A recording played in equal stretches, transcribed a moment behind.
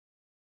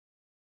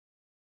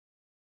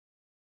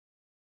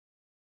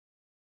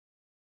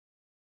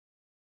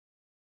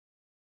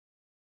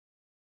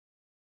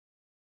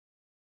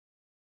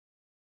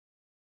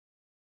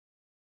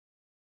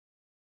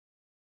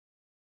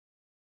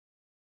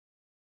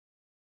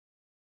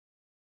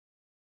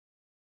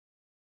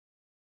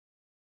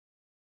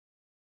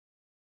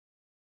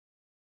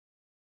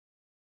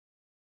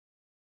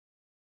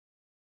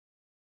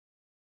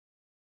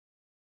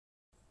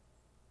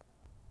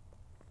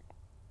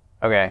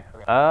Okay.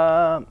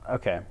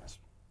 Okay.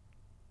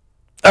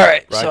 All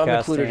right, so I'm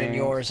included in Broadcasting.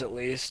 yours at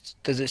least.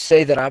 Does it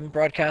say that I'm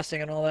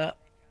broadcasting and all that?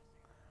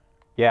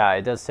 Yeah,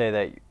 it does say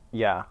that.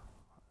 Yeah.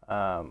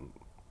 Um,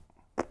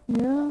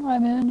 Yeah,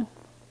 I'm in.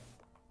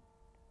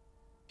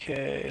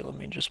 Okay, let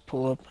me just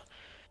pull up.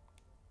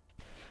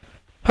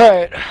 All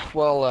right,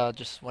 well,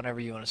 just whenever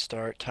you want to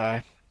start,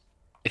 Ty.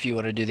 If you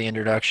want to do the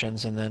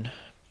introductions and then.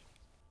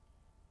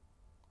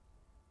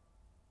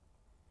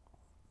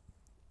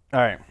 all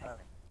right.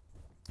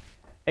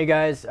 Hey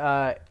guys,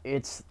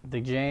 it's the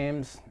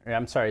James.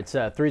 I'm sorry, it's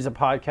Three's a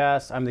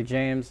podcast. I'm the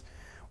James.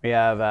 We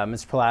have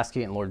Mr.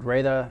 Pulaski and Lord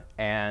Rada,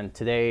 and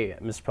today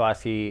Mr.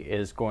 Pulaski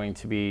is going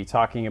to be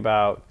talking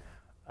about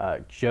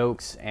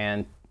jokes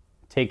and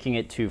taking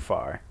it too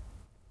far.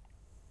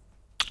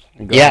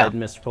 Go Yeah, ahead,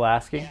 Mr.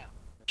 Pulaski.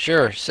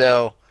 sure.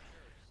 So,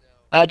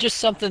 just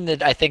something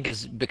that I think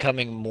is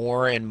becoming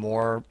more and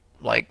more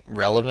like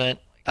relevant.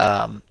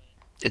 Um,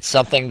 it's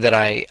something that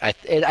I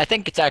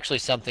think it's actually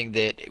something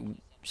that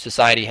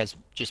society has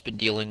just been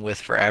dealing with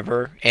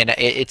forever, and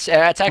it's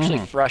actually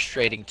Mm-hmm.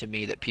 frustrating to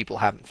me that people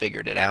haven't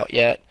figured it out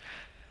yet.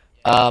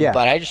 Yeah.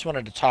 But I just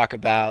wanted to talk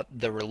about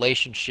the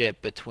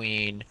relationship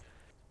between,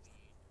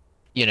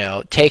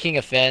 taking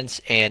offense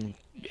and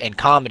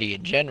comedy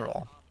in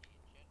general.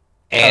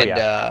 Oh And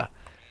yeah.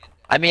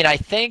 I mean, I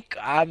think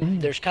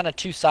there's kind of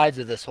two sides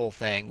of this whole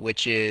thing,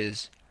 which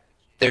is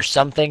there's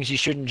some things you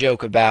shouldn't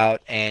joke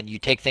about, and you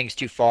take things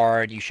too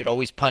far, and you should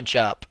always punch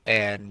up,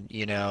 and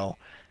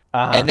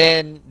Uh and huh.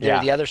 then there's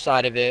Yeah. the other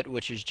side of it,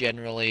 which is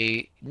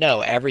generally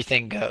no,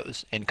 everything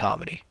goes in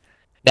comedy.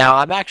 Now,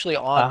 I'm actually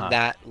Uh on huh.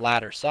 that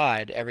latter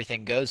side,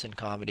 everything goes in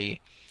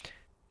comedy.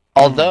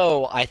 Mm-hmm.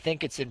 Although I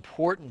think it's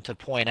important to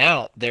point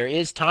out there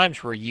is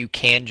times where you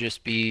can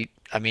just be,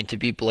 I mean, to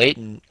be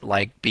blatant,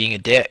 like being a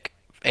dick.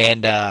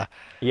 And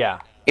Yeah.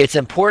 it's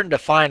important to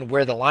find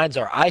where the lines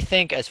are. I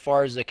think as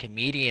far as a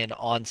comedian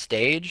on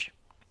stage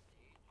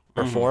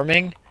Mm-hmm.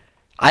 performing,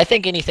 I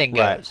think anything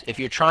Right. goes. If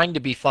you're trying to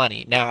be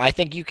funny. Now, I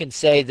think you can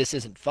say this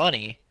isn't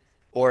funny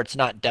or it's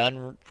not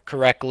done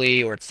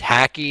correctly or it's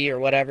hacky or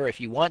whatever if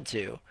you want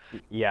to.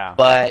 Yeah.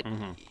 But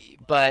Mm-hmm.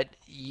 but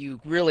you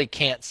really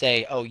can't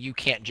say, "Oh, you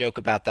can't joke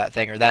about that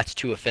thing," or "That's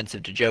too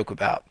offensive to joke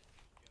about,"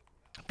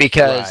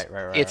 because Right.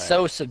 Right. Right. it's Right.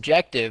 so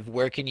subjective.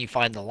 Where can you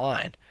find the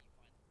line?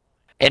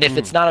 And if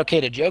it's Mm-hmm. not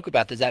okay to joke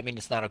about, does that mean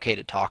it's not okay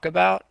to talk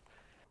about?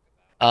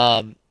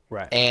 Um,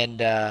 Right.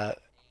 and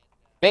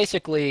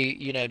basically,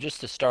 just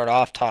to start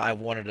off, I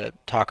wanted to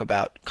talk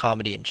about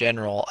comedy in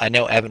general. I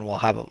know Evan will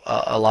have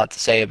a lot to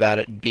say about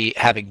it, be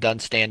having done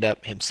stand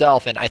up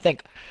himself, and I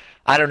think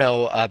I don't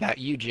know about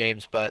you,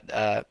 James, but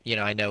I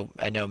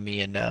know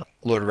me and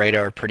Lord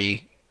Radar are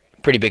pretty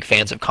big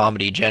fans of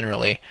comedy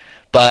generally,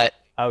 but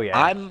Oh yeah.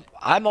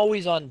 I'm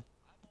always on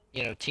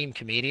team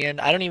comedian.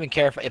 I don't even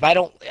care if I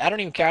don't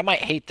even care. I might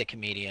hate the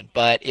comedian,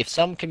 but if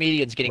some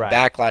comedian's getting Right.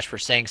 backlash for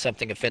saying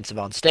something offensive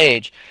on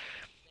stage,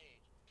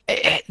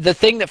 the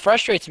thing that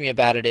frustrates me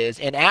about it is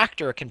an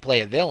actor can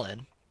play a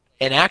villain.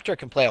 An actor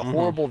can play a Mm-hmm.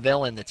 horrible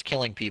villain that's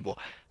killing people.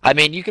 I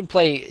mean, you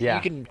Yeah.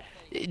 can,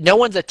 no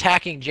one's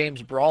attacking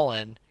James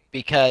Brolin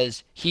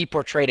because he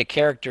portrayed a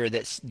character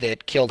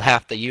that killed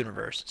half the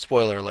universe.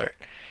 Spoiler alert.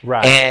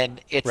 Right.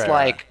 And it's Right.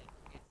 Right. like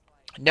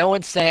no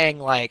one's saying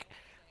like,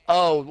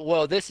 "Oh,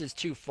 well, this is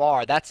too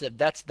far. That's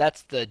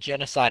the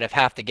genocide of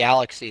half the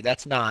galaxy.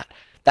 That's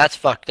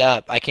fucked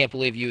up. I can't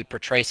believe you would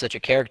portray such a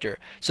character."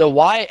 So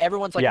why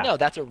everyone's like, Yeah. "No,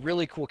 that's a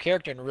really cool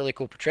character and a really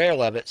cool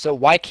portrayal of it." So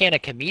why can't a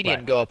Right.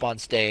 comedian go up on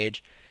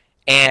stage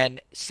and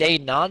say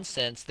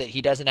nonsense that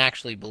he doesn't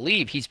actually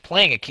believe? He's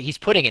putting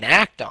an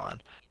act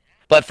on.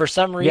 But for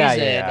some Yeah. Yeah.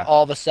 reason, Yeah.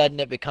 all of a sudden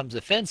it becomes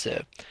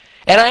offensive.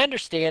 And I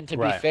understand, to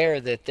be Right. fair,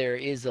 that there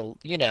is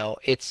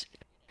it's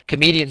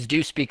comedians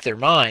do speak their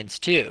minds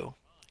too.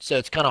 So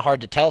it's kind of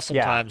hard to tell Yeah.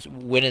 sometimes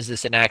when is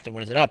this an act and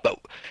when is it not. But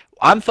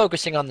I'm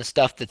focusing on the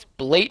stuff that's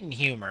blatant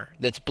humor,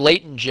 that's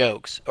blatant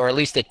jokes, or at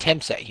least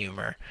attempts at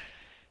humor.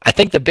 I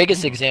think the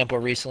biggest Mm-hmm. example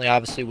recently,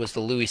 obviously, was the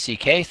Louis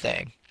C.K.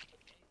 thing.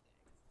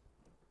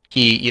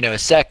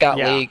 His set got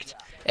Yeah. leaked,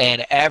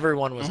 and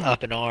everyone was Mm-hmm.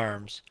 up in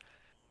arms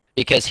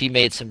because he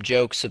made some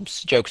jokes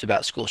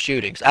about school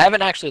shootings. I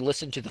haven't actually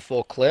listened to the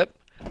full clip.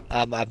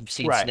 Right.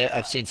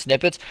 I've seen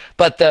snippets,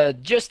 but the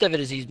gist of it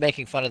is he's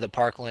making fun of the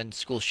Parkland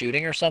school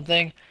shooting or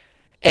something.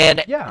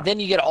 And Yeah. then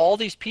you get all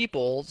these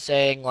people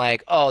saying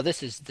like, "Oh,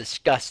 this is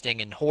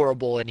disgusting and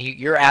horrible," and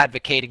you're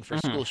advocating for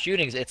Mm-hmm. school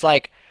shootings. It's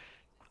like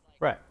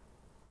Right.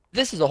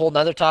 this is a whole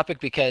nother topic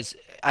because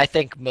I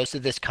think most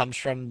of this comes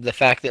from the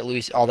fact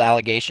that all the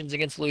allegations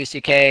against Louis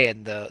C.K.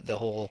 and the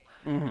whole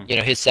Mm-hmm.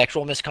 his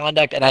sexual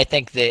misconduct, and I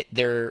think that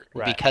they're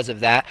Right. because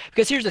of that.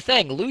 Because here's the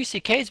thing, Louis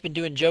C.K.'s been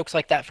doing jokes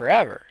like that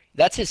forever.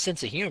 That's his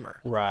sense of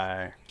humor.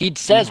 Right. He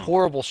says Mm-hmm.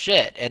 horrible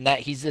shit, and that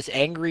he's this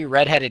angry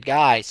redheaded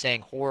guy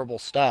saying horrible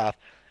stuff,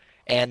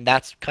 and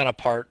that's kind of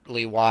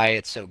partly why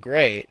it's so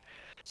great.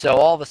 So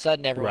all of a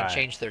sudden, everyone Right.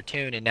 changed their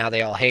tune, and now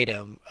they all hate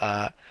him.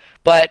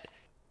 But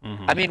I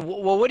Mm-hmm. mean,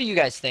 well, what do you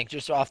guys think,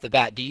 just off the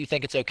bat? Do you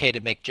think it's okay to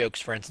make jokes,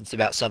 for instance,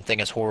 about something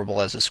as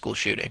horrible as a school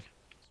shooting?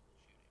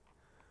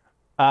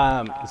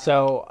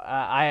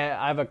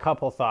 I have a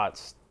couple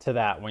thoughts to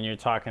that when you're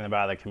talking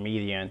about a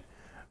comedian.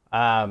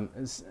 Um,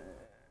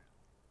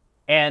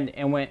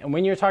 and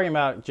when you're talking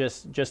about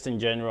just in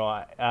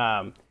general,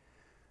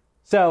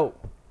 so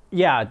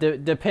yeah,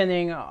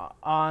 depending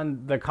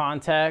on the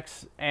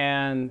context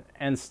and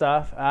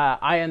stuff,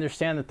 I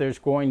understand that there's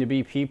going to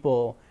be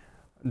people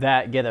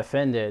that get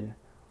offended,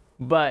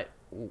 but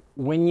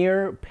when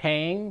you're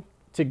paying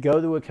to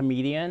go to a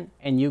comedian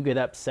and you get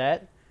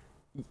upset,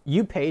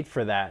 you paid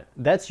for that.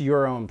 That's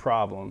your own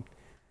problem.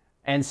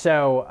 And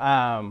so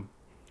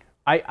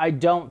I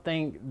don't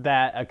think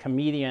that a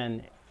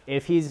comedian,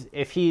 if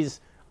he's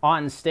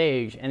on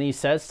stage and he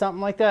says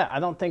something like that, I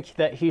don't think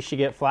that he should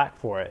get flack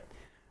for it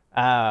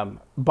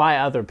by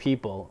other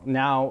people.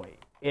 Now,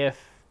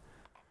 if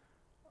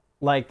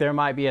like there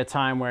might be a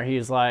time where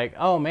he's like,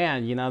 oh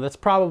man, that's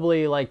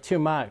probably like too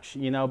much,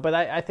 but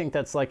I think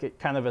that's like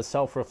kind of a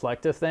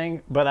self-reflective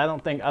thing. But I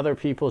don't think other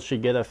people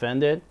should get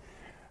offended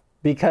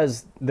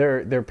because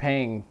they're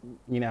paying,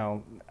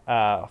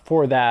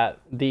 for that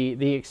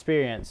the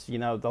experience,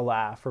 the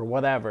laugh or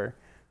whatever.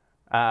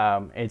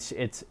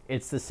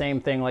 It's the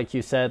same thing, like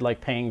you said, like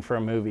paying for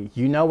a movie.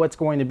 You know what's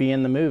going to be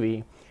in the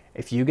movie.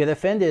 If you get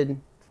offended,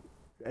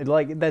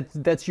 like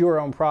that's your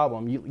own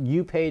problem.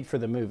 You paid for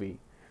the movie.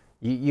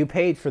 You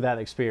paid for that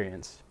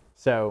experience.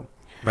 So,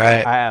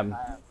 Right.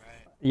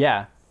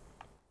 yeah.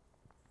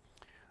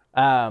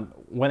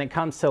 When it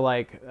comes to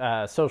like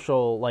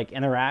social like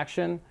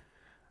interaction,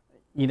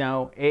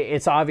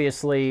 it's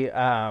obviously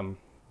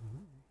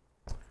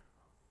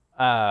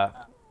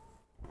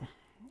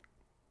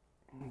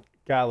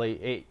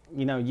golly,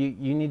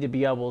 you need to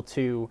be able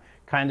to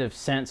kind of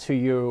sense who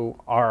you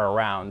are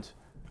around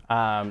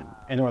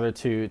in order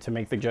to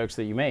make the jokes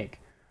that you make.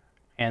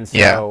 And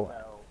Yeah. so,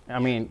 I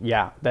mean,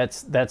 yeah,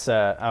 that's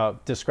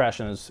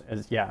discretion is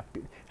yeah,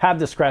 have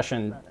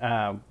discretion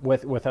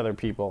with other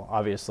people,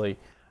 obviously.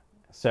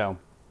 So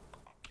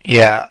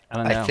Yeah. I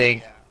don't I know.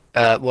 think.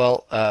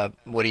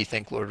 What do you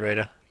think, Lord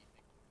Rada?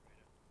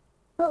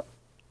 Well,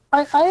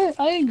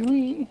 I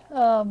agree.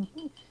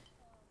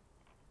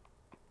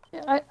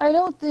 I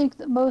don't think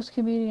that most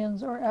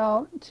comedians are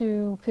out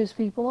to piss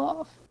people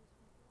off.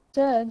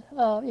 Instead,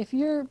 if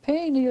you're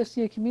paying to go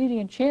see a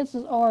comedian,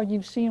 chances are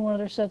you've seen one of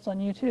their sets on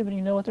YouTube and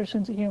you know what their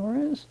sense of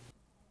humor is.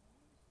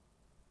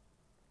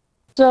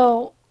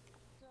 So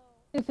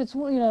if it's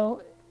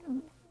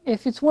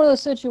if it's one of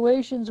those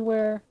situations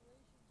where,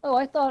 oh,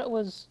 I thought it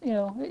was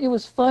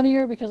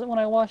funnier because when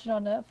I watched it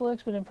on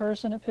Netflix, but in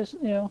person it pissed.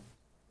 Yeah.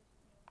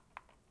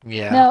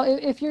 Now,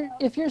 if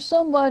you're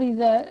somebody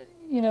that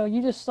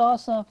you just saw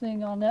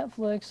something on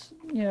Netflix,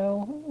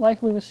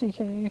 like Louis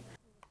C.K.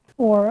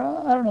 or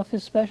I don't know if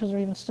his specials are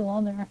even still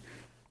on there,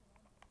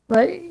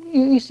 but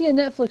you see a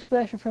Netflix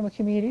special from a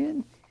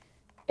comedian,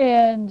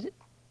 and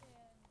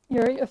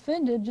you're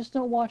offended. Just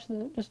don't watch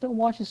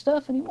his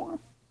stuff anymore.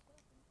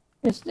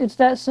 It's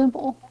that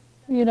simple,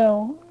 we've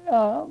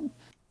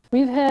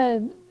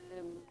had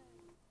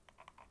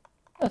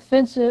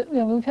offensive,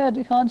 we've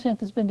had content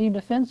that's been deemed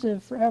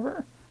offensive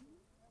forever,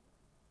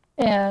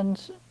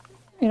 and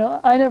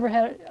I never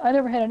had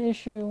an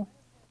issue.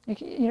 Like,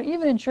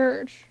 even in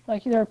church,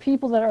 like there are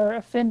people that are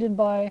offended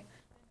by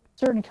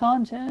certain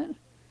content,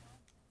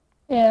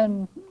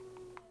 and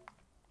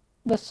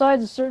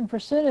besides a certain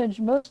percentage,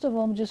 most of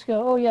them just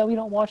go, "Oh yeah, we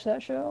don't watch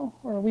that show,"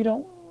 or "We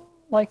don't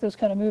like those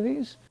kind of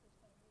movies,"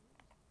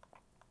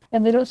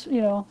 and they don't,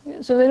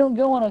 so they don't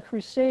go on a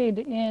crusade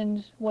to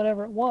end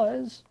whatever it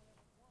was.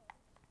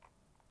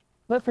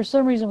 But for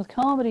some reason, with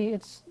comedy,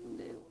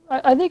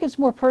 I think it's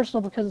more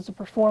personal because it's a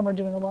performer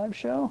doing a live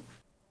show.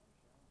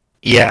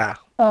 Yeah.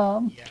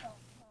 For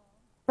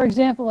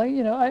example, like,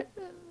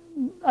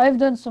 I've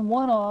done some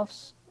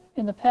one-offs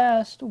in the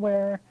past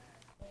where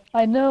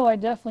I know I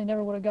definitely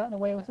never would have gotten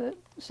away with it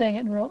saying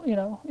it in real,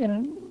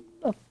 in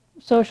a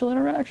social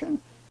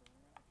interaction.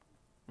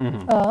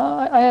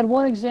 I had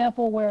one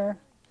example where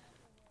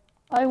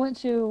I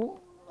was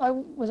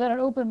at an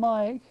open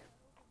mic,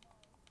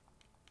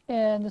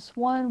 and this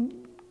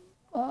one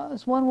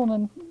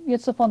woman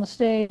gets up on the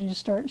stage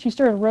and she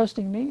started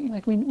roasting me.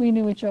 Like we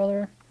knew each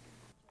other,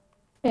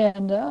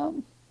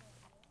 and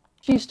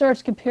she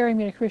starts comparing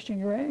me to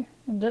Christian Grey,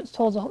 and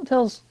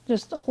tells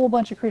just a whole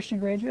bunch of Christian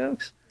Grey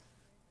jokes.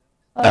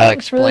 For those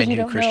Explain who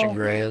who don't Christian know,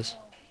 Grey is.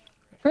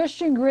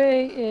 Christian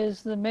Grey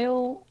is the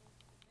male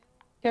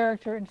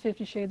character in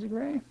 50 Shades of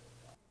Grey.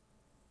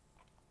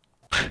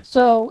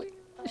 So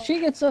she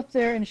gets up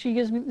there and she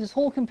gives me this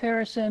whole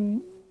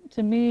comparison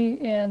to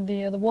me and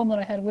the woman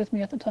I had with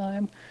me at the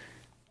time.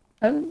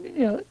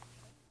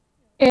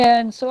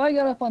 And so I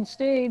got up on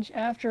stage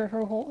after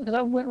her because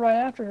I went right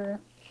after her,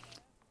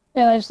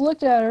 and I just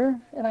looked at her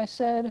and I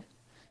said,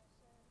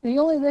 "The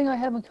only thing I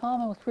have in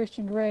common with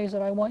Christian Grey is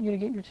that I want you to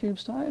get your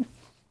tubes tied."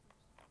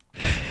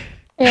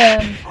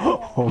 And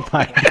Oh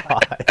my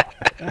God.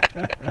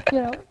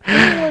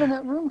 anyone in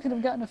that room could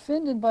have gotten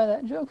offended by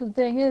that joke. The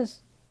thing is,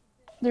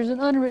 there's an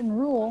unwritten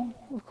rule,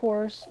 of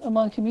course,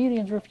 among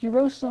comedians where if you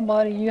roast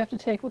somebody, you have to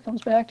take what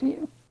comes back to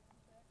you.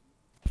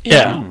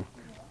 Yeah.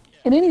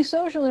 in any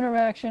social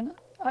interaction,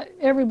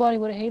 everybody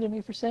would have hated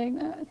me for saying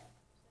that.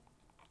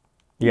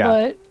 Yeah.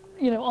 But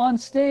on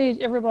stage,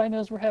 everybody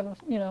knows we're having.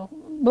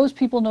 Most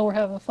people know we're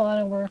having fun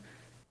and we're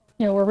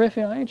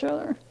riffing on each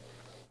other.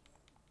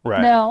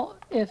 Right. Now,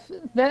 if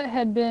that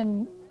had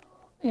been,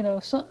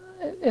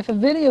 if a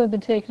video had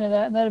been taken of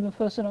that and that had been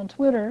posted on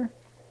Twitter,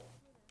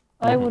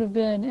 I would have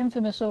been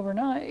infamous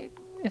overnight.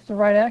 If the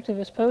right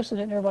activist posted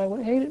it, and everybody would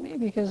have hated me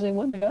because they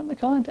wouldn't have gotten the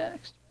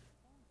context.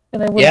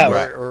 And they would Yeah,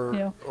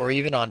 have, or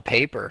even on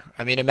paper.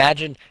 I mean,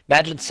 imagine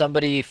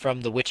somebody from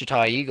the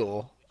Wichita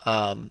Eagle.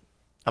 I'm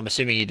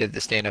assuming you did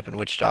the stand up in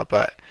Wichita,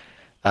 but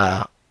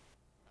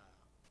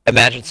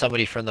imagine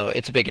somebody from the.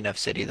 It's a big enough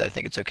city that I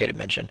think it's okay to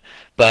mention.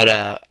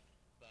 But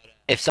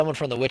if someone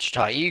from the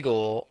Wichita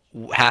Eagle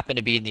happened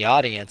to be in the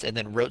audience and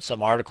then wrote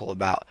some article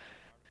about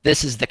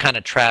this is the kind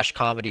of trash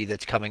comedy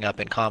that's coming up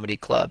in comedy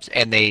clubs,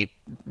 and they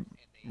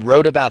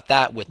wrote about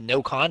that with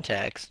no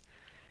context,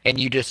 and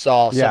you just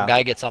saw some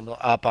guy gets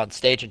up on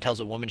stage and tells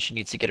a woman she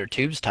needs to get her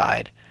tubes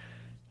tied.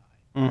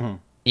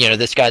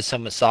 This guy's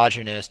some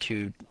misogynist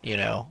who,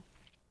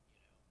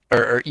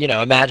 or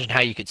imagine how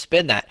you could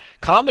spin that.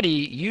 Comedy,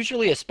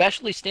 usually,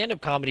 especially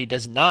stand-up comedy,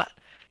 does not,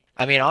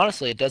 I mean,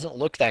 honestly, it doesn't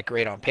look that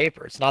great on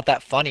paper. It's not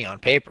that funny on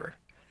paper.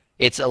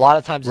 It's a lot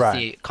of times it's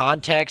the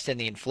context and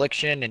the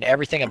infliction and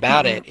everything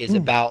about it is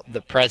about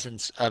the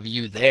presence of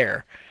you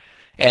there.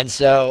 And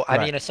so, I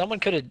mean, if someone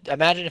could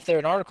imagine if there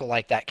an article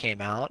like that came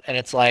out and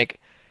it's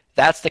like,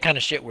 that's the kind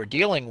of shit we're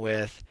dealing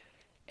with.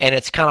 And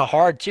it's kind of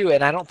hard too.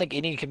 And I don't think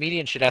any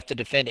comedian should have to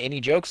defend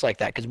any jokes like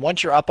that. Because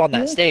once you're up on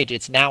that stage,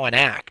 it's now an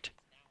act.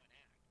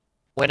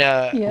 When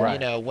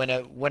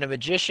when a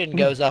magician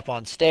goes up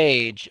on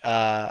stage,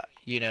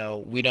 we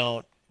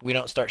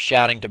don't start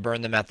shouting to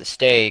burn them at the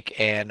stake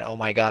and oh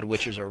my God,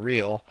 witches are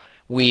real.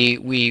 We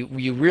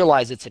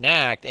realize it's an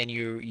act and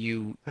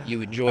you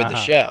enjoy the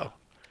show.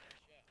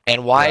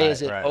 And why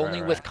is it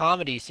only with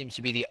comedy seems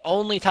to be the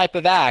only type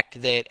of act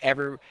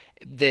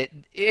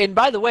and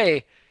by the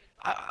way,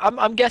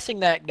 I'm guessing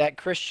that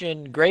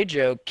Christian Grey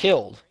joke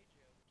killed,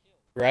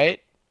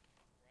 right?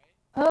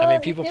 I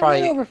mean, people it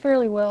probably went over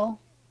fairly well.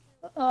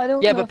 I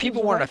don't. Yeah, know but if it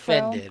people was the weren't right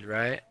crowd. offended,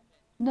 right?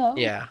 No.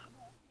 Yeah.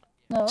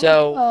 No.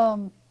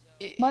 So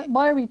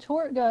my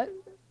retort got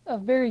a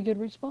very good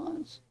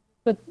response,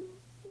 but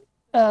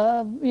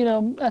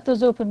at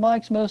those open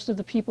mics, most of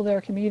the people there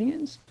are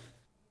comedians.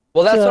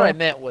 Well, that's what I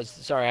meant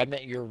I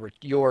meant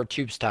your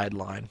tubes tied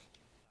line.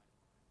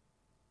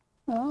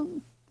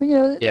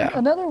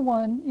 Another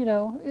one,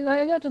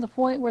 I got to the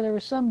point where there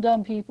were some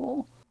dumb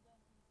people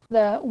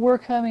that were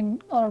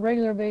coming on a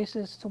regular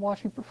basis to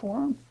watch me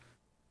perform.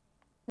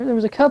 There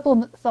was a couple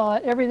that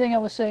thought everything I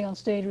was saying on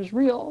stage was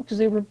real because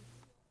they were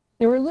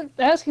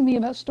asking me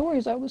about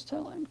stories I was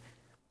telling.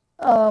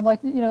 I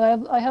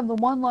have the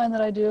one line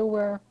that I do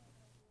where,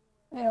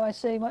 I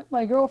say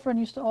my girlfriend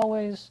used to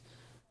always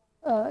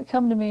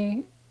come to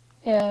me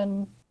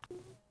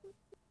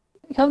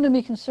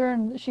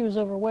concerned that she was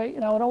overweight,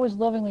 and I would always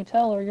lovingly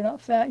tell her, "You're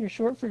not fat. You're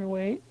short for your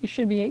weight. You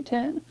should be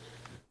 8'10".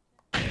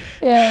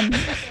 And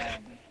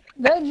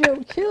that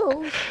joke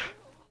kills.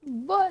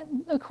 But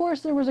of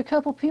course, there was a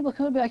couple people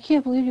coming back. I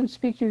can't believe you would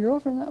speak to your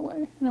girlfriend that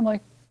way. And I'm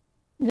like,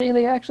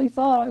 they actually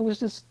thought I was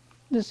this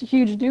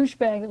huge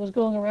douchebag that was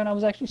going around. I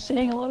was actually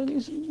saying a lot of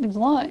these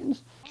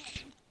lines,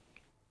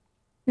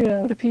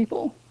 to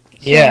people. So,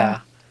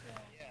 yeah.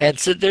 And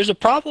so there's a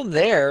problem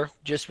there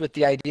just with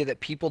the idea that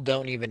people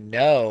don't even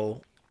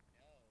know,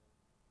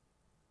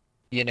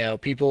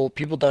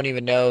 people don't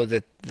even know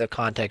that the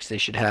context they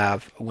should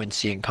have when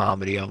seeing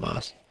comedy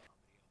almost.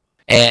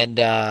 And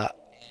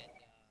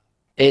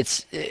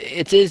it's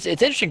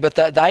interesting, but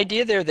the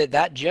idea there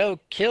that joke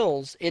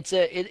kills,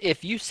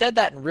 if you said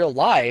that in real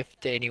life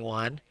to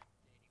anyone,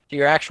 to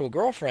your actual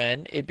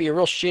girlfriend, it'd be a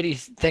real shitty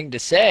thing to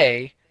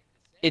say.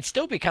 It'd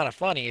still be kind of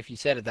funny if you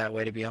said it that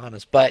way, to be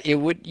honest. But you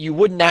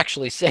wouldn't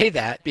actually say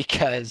that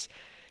because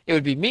it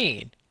would be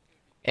mean,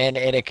 and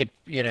it could,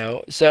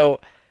 So,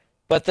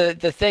 but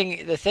the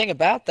thing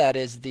about that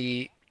is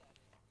the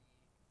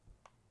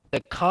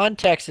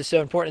context is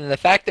so important, and the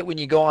fact that when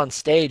you go on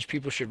stage,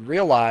 people should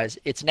realize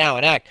it's now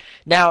an act.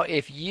 Now,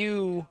 if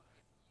you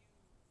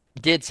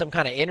did some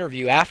kind of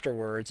interview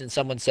afterwards, and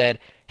someone said,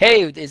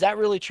 "Hey, is that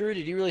really true?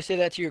 Did you really say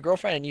that to your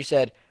girlfriend?" And you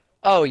said,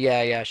 "Oh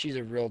yeah, she's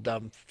a real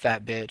dumb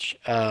fat bitch.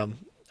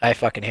 I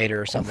fucking hate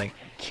her," or something.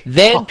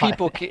 Then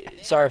people,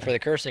 sorry for the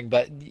cursing,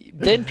 but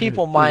then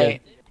people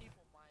might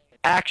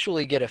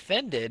actually get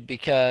offended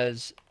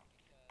because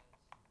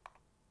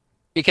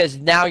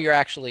now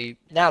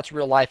it's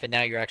real life, and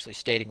now you're actually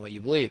stating what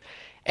you believe,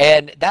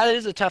 and that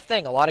is a tough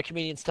thing. A lot of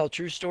comedians tell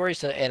true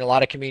stories, and a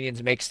lot of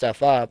comedians make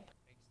stuff up.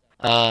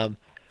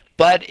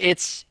 But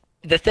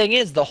the thing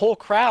is, the whole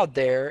crowd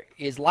there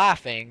is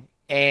laughing,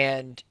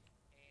 and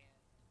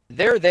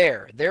they're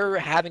there. They're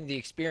having the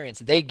experience.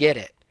 They get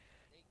it.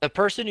 The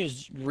person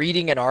who's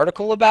reading an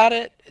article about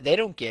it, they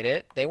don't get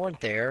it. They weren't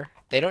there.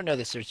 They don't know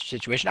the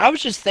situation. I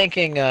was just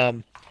thinking,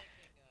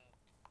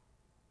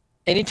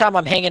 anytime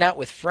I'm hanging out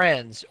with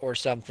friends or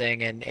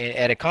something and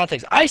at a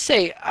context,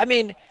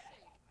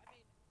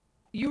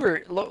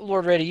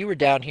 Lord Reddy, you were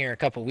down here a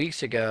couple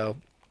weeks ago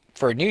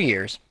for New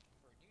Year's.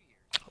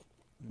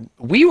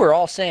 We were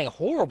all saying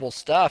horrible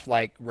stuff,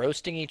 like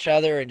roasting each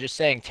other and just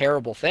saying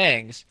terrible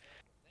things.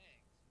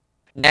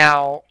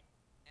 Now,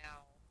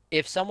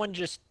 if someone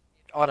just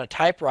on a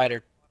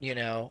typewriter,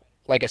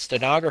 like a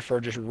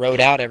stenographer, just wrote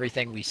out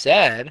everything we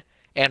said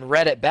and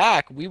read it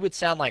back, we would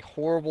sound like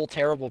horrible,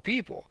 terrible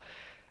people.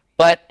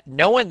 But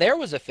no one there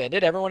was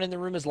offended. Everyone in the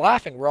room is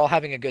laughing. We're all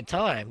having a good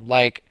time.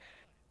 Like,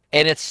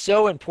 and it's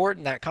so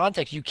important, that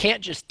context. You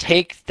can't just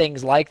take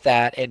things like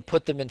that and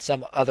put them in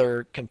some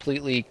other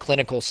completely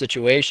clinical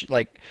situation,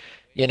 like,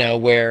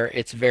 where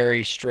it's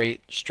very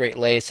straight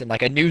laced and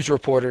like a news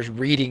reporter's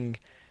reading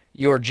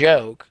your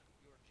joke.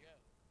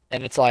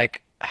 And it's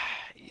like,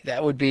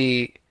 that would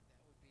be,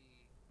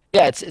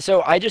 yeah, it's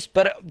so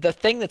but the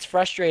thing that's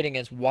frustrating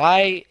is,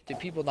 why do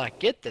people not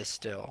get this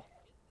still?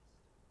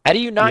 How do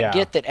you not Yeah.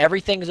 get that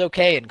everything's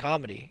okay in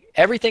comedy?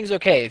 Everything's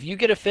okay. If you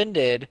get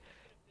offended,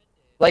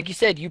 like you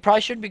said, you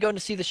probably shouldn't be going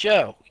to see the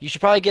show. You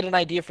should probably get an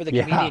idea for the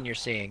Yeah. comedian you're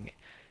seeing.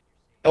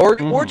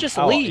 Or just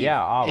Oh, leave.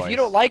 yeah, If you always.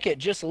 don't like it,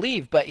 just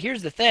leave. But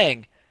here's the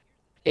thing.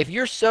 If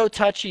you're so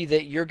touchy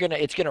that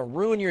it's gonna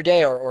ruin your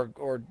day,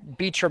 or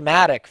be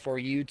traumatic for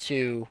you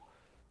to,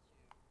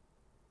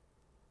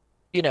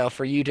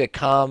 for you to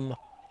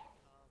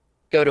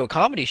go to a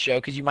comedy show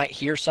because you might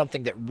hear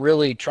something that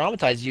really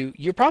traumatizes you,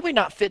 you're probably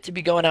not fit to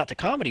be going out to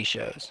comedy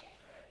shows.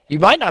 You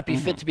might not be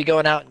fit to be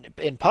going out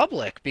in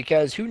public,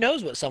 because who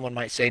knows what someone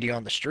might say to you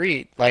on the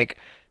street. Like,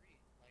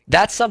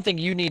 that's something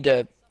you need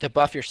to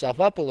buff yourself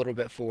up a little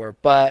bit for.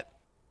 But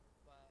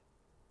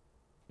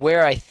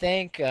where I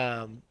think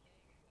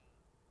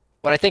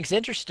what I think is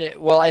interesting,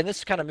 well, and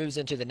this kind of moves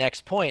into the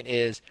next point,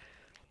 is,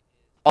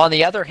 on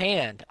the other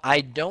hand,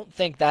 I don't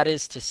think that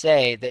is to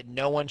say that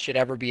no one should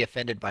ever be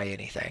offended by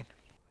anything.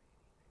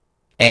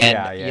 And,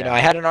 Yeah, yeah. I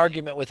had an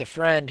argument with a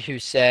friend who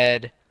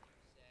said,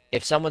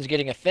 if someone's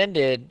getting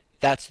offended,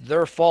 that's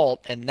their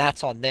fault and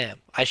that's on them.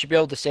 I should be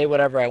able to say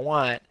whatever I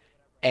want,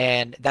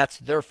 and that's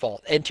their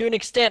fault. And to an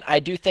extent, I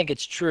do think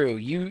it's true.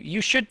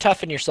 You should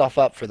toughen yourself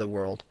up for the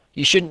world.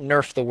 You shouldn't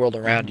nerf the world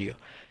around you,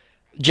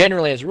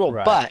 generally as a rule.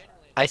 Right. But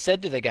I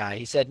said to the guy,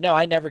 he said, no,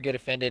 I never get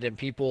offended, and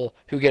people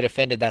who get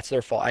offended, that's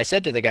their fault. I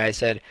said to the guy, I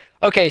said,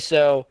 okay,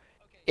 so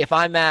if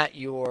I'm at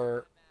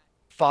your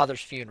father's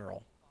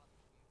funeral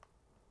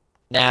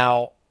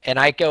now, and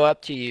I go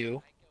up to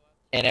you,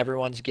 and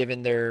everyone's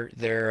given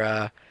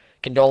their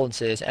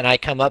condolences, and I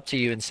come up to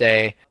you and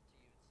say,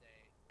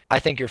 I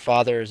think your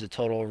father is a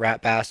total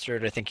rat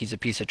bastard. I think he's a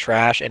piece of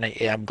trash, and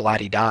I'm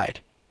glad he died.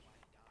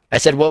 I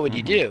said, what would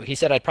you do? He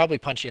said, I'd probably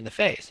punch you in the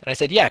face. And I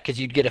said, yeah, because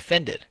you'd get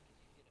offended.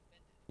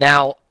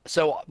 Now,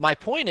 so my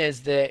point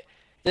is that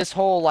this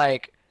whole,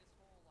 like,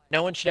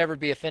 no one should ever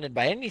be offended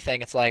by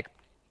anything. It's like,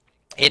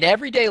 in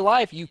everyday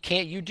life, you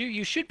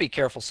should be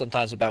careful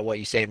sometimes about what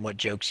you say and what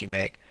jokes you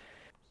make.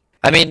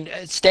 I mean,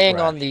 staying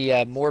Right. on the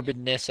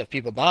morbidness of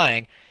people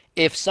dying,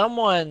 if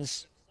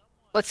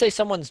let's say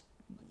someone's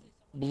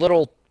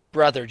little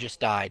brother just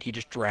died, he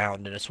just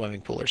drowned in a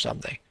swimming pool or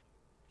something.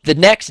 The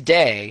next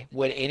day,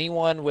 would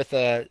anyone with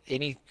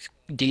any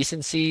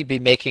decency be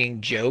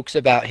making jokes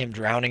about him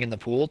drowning in the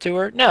pool to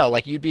her? No,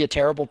 like, you'd be a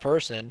terrible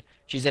person.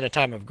 She's in a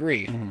time of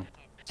grief.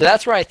 So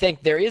that's where I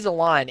think there is a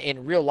line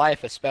in real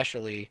life,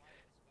 especially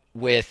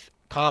with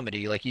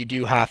comedy. Like, you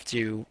don't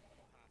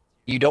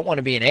want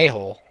to be an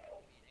a-hole.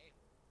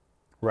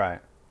 Right.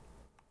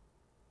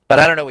 But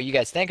I don't know what you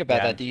guys think about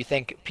Yeah. that. Do you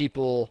think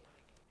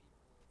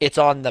it's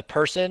on the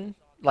person?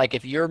 Like,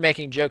 if you're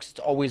making jokes, it's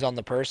always on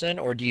the person?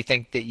 Or do you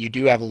think that you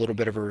do have a little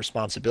bit of a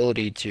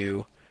responsibility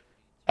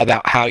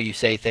about how you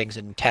say things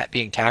and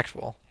being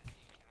tactful?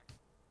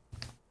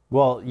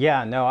 Well,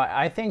 yeah, no,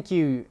 I think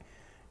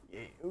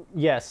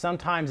yes,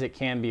 sometimes it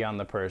can be on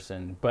the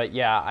person, but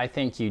yeah, I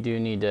think you do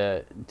need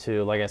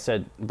to, like I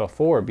said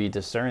before, be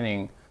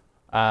discerning.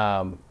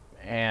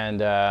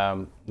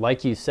 And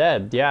like you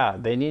said, yeah,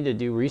 they need to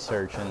do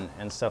research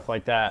and stuff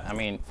like that. I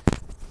mean,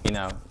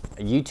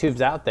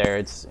 YouTube's out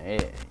there.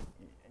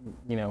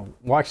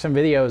 Watch some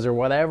videos or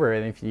whatever,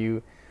 and if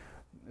you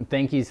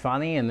think he's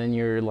funny and then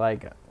you're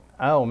like,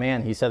 oh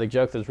man, he said a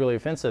joke that's really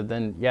offensive,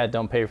 then yeah,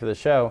 don't pay for the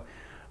show.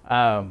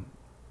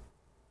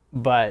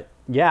 But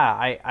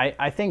yeah,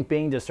 I think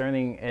being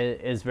discerning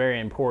is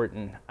very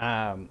important,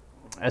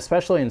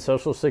 especially in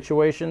social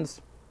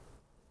situations.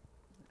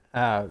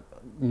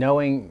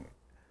 Knowing,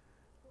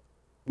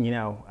 you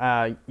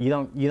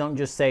don't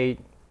just say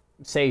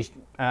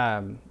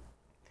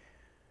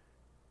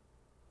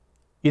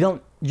you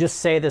don't just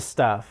say the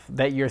stuff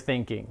that you're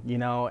thinking.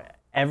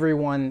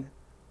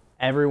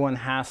 Everyone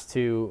has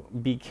to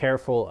be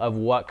careful of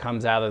what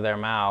comes out of their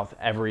mouth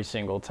every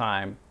single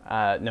time,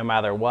 no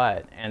matter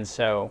what. And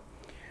so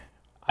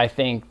I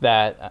think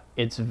that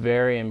it's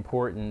very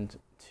important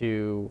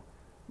to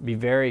be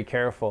very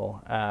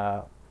careful,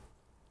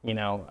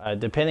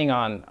 depending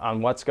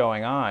on what's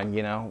going on.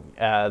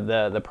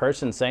 The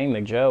person saying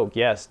the joke,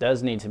 yes,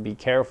 does need to be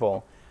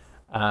careful,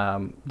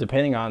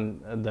 depending on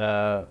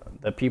the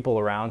people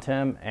around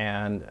him,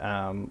 and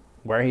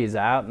where he's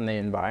at and the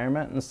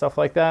environment and stuff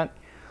like that.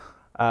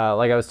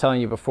 Like I was telling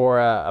you before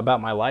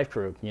about my life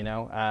group,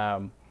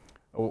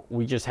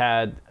 we just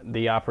had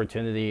the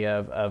opportunity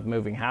of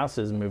moving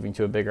houses, moving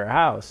to a bigger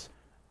house.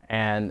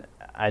 And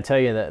I tell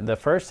you that the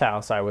first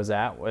house I was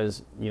at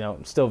was,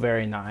 still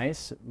very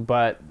nice,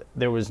 but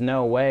there was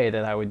no way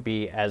that I would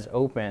be as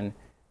open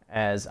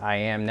as I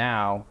am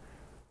now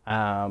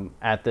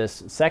at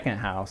this second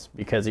house,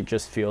 because it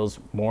just feels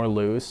more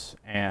loose.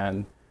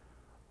 And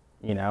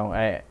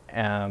there's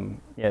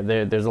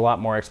a lot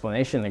more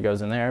explanation that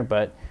goes in there,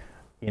 but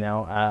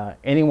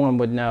anyone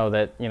would know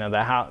that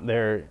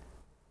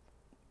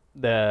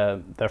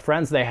the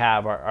friends they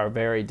have are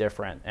very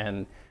different,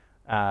 and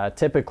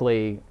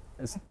typically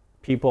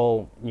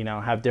people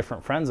have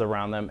different friends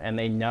around them, and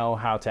they know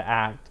how to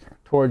act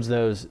towards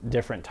those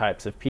different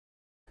types of people.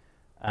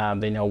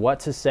 They know what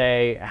to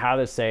say, how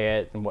to say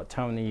it, and what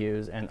tone to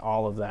use, and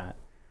all of that.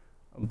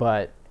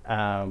 But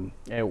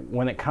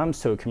when it comes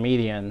to a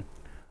comedian,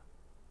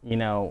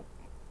 he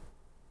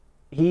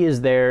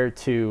is there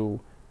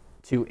to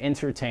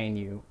entertain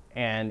you,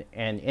 and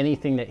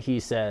anything that he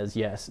says,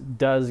 yes,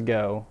 does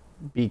go,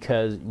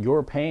 because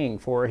you're paying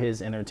for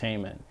his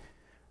entertainment.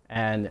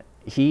 And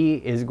he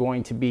is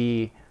going to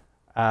be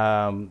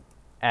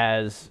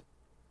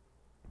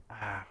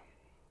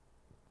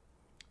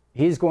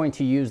he's going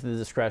to use the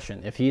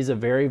discretion. If he's a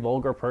very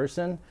vulgar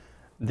person,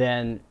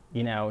 then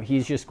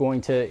he's just going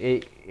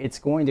to it's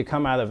going to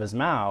come out of his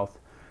mouth,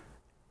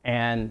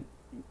 and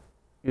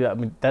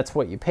that's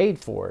what you paid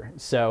for.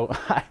 So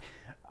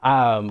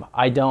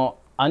I don't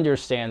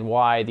understand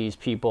why these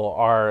people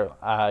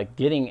are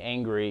getting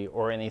angry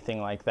or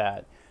anything like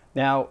that.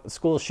 Now,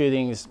 school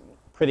shootings,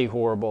 pretty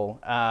horrible.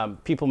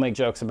 People make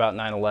jokes about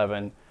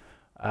 9/11.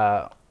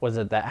 Was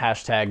it that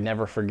hashtag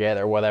never forget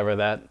or whatever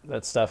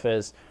that stuff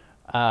is?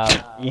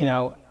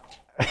 So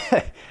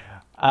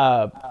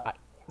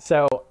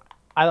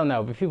I don't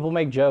know, but people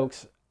make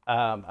jokes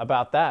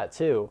about that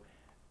too.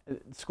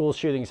 School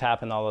shootings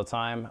happen all the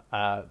time.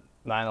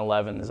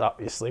 9/11 is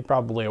obviously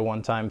probably a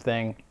one-time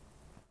thing.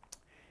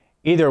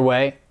 Either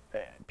way,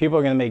 people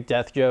are going to make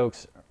death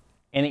jokes,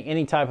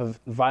 any type of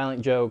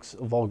violent jokes,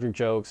 vulgar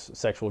jokes,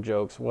 sexual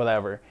jokes,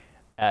 whatever.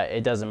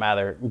 It doesn't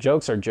matter.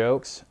 Jokes are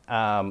jokes.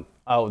 The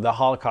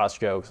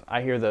Holocaust jokes,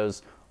 I hear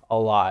those a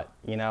lot,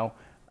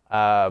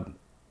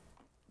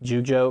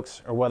 Jew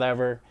jokes or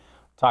whatever,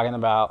 talking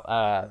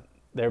about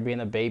there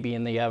being a baby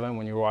in the oven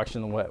when you were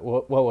watching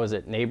what was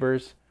it,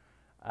 Neighbors?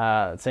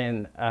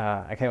 Saying,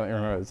 I can't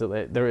remember,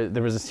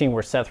 there was a scene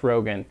where Seth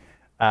Rogen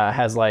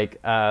has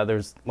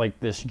there's like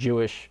this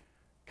Jewish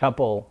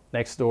couple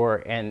next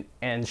door, and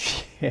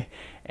she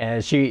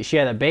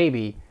had a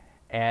baby,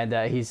 and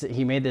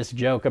he made this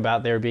joke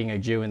about there being a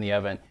Jew in the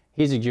oven.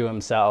 He's a Jew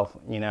himself,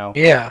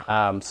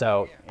 Yeah.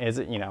 So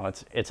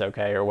it's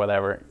okay or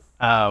whatever.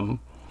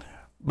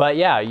 But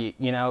yeah,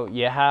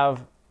 you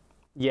have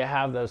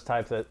those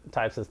types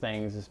of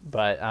things,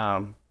 but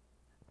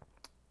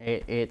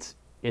it's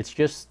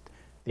just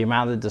the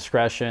amount of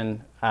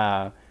discretion,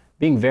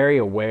 being very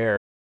aware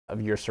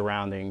of your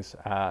surroundings,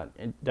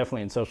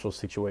 definitely in social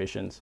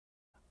situations.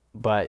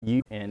 But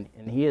and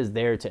he is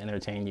there to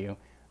entertain you,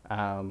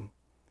 and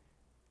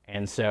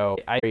so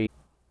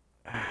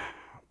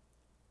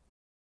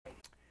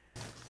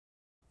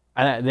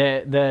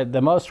the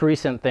most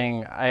recent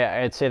thing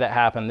I'd say that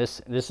happened.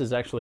 This is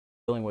actually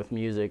dealing with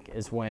music.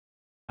 Is when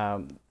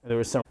there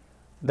was someone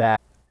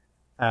that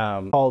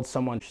called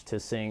someone to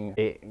sing.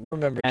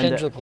 Remember And,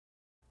 Kendrick?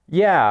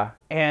 Yeah,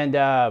 and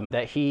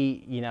that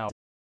he,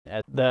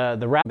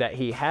 the rap that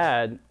he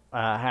had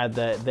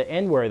the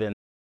N-word in it.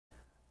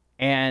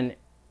 And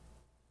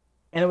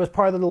it was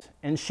part of the,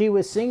 and she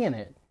was singing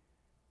it.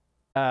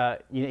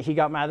 He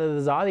got mad at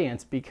his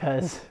audience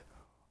because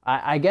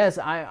I guess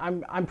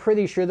I'm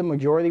pretty sure the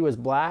majority was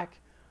black.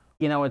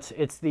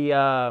 It's the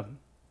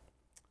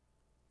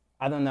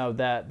I don't know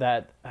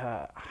that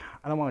I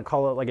don't want to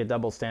call it like a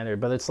double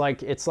standard, but it's like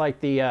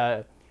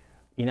the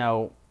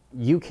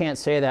you can't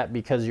say that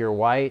because you're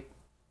white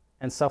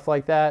and stuff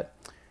like that.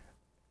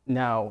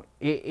 No,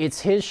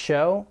 it's his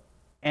show,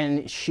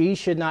 and she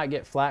should not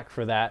get flack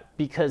for that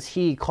because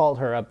he called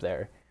her up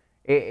there.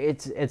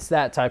 It's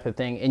that type of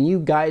thing, and you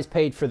guys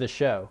paid for the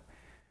show,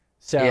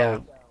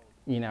 so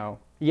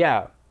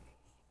yeah.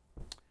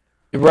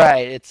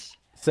 Right. It's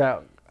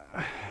So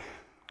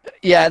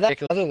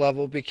that's another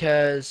level,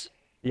 because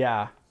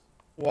yeah,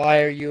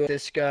 why are you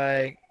this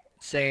guy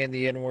saying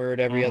the N-word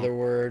every other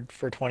word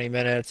for 20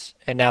 minutes,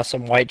 and now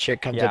some white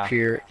chick comes up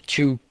here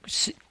to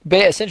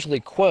essentially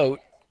quote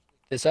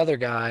this other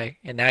guy,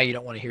 and now you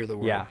don't want to hear the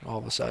word all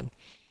of a sudden.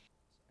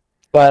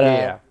 But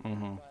I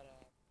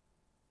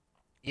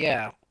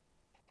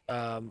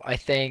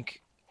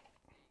think,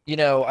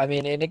 and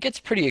it gets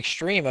pretty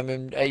extreme.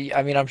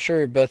 I'm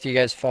sure both of you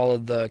guys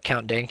followed the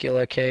Count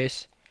Dankula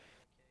case.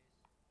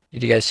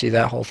 Did you guys see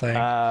that whole thing?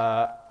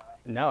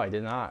 No, I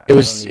did not. It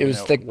was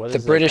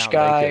the British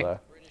guy. Dankula?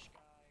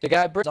 The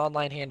guy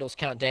online handles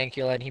Count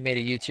Dankula, and he made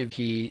a YouTube.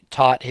 He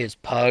taught his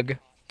pug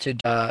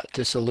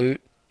to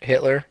salute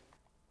Hitler.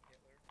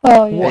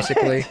 Oh yeah.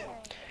 basically.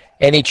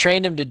 And he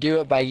trained him to do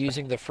it by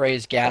using the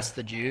phrase "gas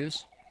the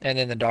Jews," and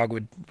then the dog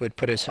would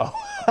put his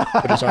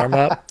arm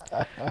up.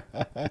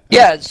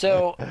 Yeah,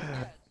 so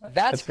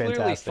that's clearly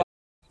fantastic.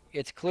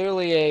 it's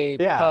clearly a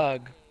Yeah.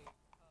 pug.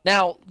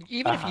 Now,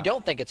 even if you Uh-huh.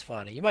 don't think it's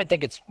funny, you might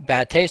think it's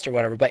bad taste or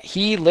whatever, but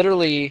he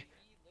literally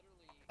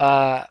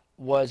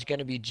was going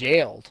to be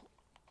jailed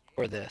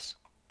for this.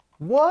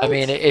 What? I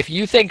mean, if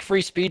you think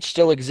free speech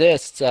still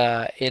exists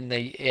in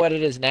what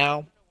it is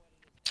now,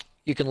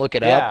 you can look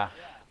it up. Yeah.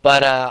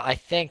 But I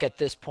think at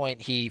this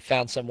point he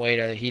found some way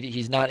to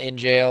he's not in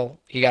jail.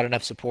 He got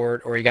enough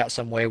support, or he got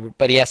some way,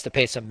 but he has to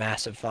pay some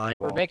massive fine.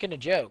 We're making a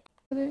joke.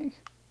 I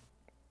think.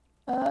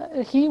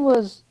 He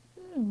was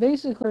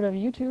basically a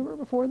YouTuber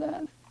before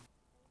that.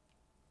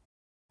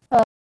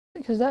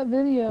 Because that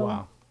video,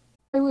 Wow.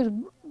 it was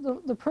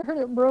the person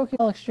that broke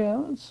Alex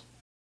Jones,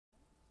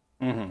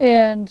 Mm-hmm.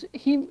 and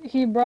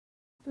he brought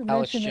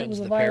Alex mentioned it Jones, was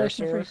a the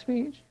violation of free parasaur?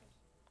 speech.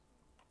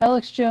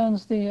 Alex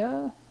Jones,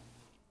 the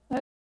I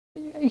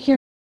hear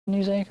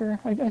news anchor.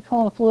 I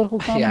call him a political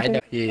Yeah, I commentator. know.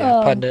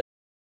 Yeah, pundit.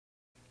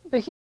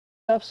 But he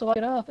up so I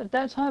it up. At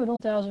that time, it only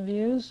 1,000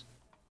 views.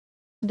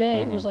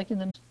 Today, it was like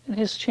in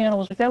his channel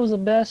was like that was the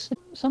best.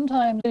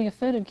 Sometimes getting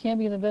offended can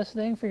be the best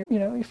thing for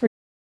your, for.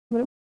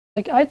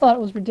 Like I thought it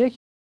was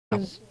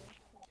ridiculous.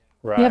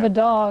 Right. You have a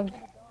dog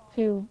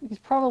who he's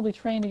probably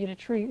trained to get a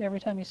treat every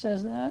time he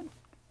says that.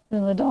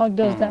 And the dog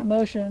does that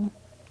motion.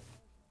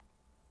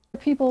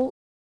 People,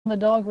 the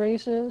dog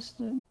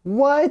racist.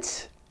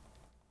 What?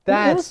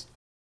 That's. It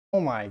Oh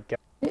my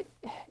god.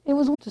 it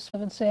was just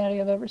of insanity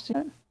I've ever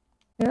seen.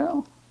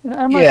 I'm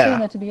not saying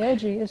that to be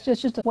edgy. It's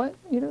just what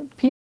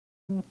people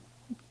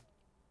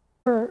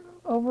for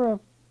over a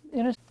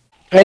innocent.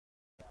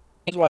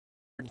 Why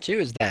too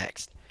is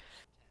next.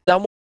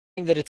 Someone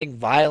saying that it's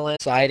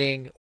violent,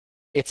 inciting,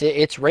 it's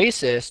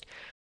racist.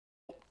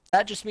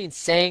 That just means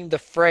saying the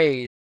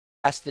phrase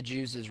 "ask the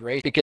Jews" is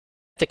racist because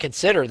to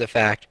consider the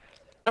fact.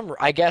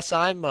 I guess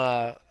I'm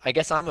a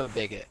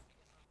bigot.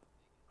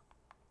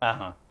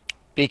 Uh-huh.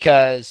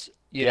 Because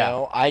you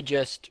know I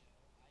just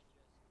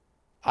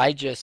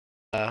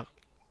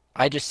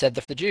said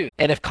the Jews,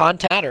 and if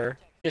content matter,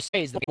 just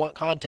says that we want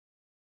content,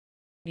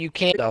 you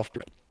can't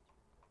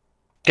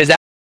because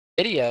that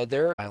video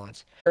they're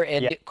violence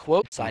and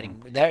quote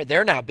citing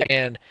they're now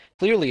and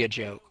clearly a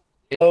joke.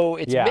 So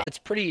it's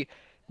pretty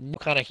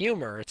kind of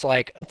humor. It's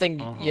like something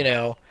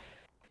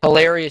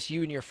hilarious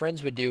you and your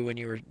friends would do when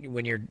you're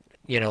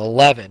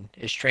 11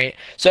 is train.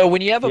 So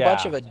when you have a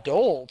bunch of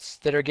adults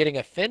that are getting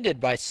offended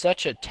by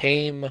such a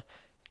tame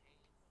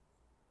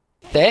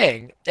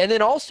thing, and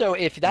then also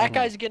if that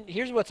guy's getting,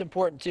 here's what's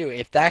important too.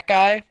 If that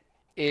guy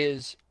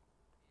is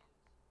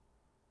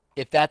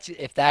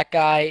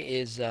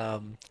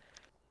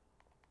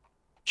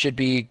should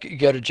be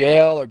go to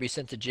jail or be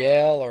sent to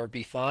jail or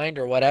be fined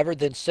or whatever,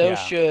 then so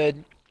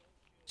should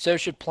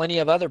plenty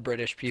of other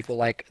British people.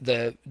 Like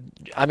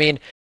I mean,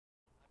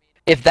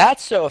 if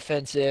that's so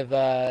offensive,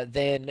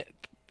 then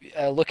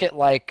look at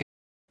like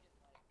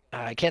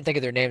I can't think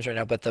of their names right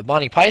now, but the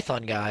Monty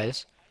Python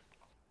guys.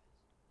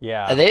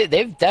 Yeah.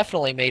 They've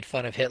definitely made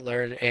fun of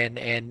Hitler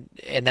and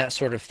that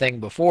sort of thing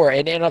before,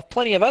 and of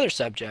plenty of other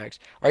subjects.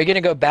 Are you going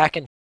to go back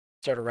and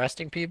start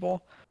arresting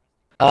people?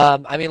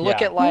 I mean,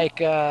 look at like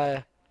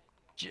what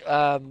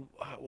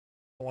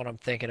I'm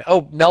thinking.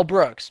 Oh, Mel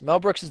Brooks. Mel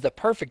Brooks is the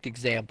perfect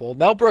example.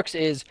 Mel Brooks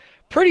is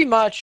pretty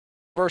much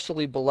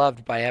universally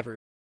beloved by everyone.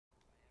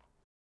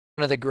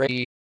 One of the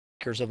great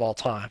makers of all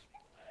time.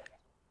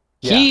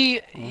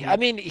 I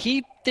mean,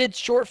 he did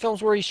short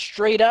films where he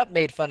straight up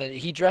made fun of it.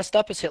 He dressed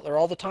up as Hitler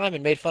all the time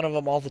and made fun of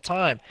him all the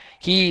time.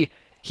 He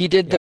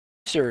did the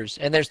producers,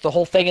 and there's the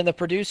whole thing in the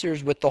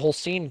producers with the whole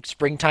scene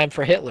 "Springtime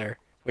for Hitler,"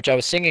 which I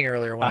was singing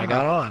earlier when I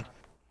got on.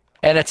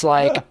 And it's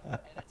like,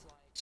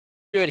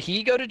 should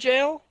he go to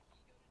jail?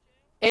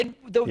 And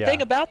the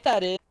thing about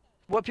that is,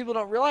 what people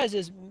don't realize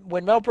is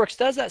when Mel Brooks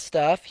does that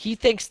stuff,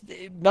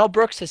 Mel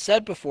Brooks has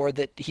said before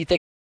that he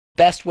thinks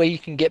the best way you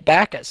can get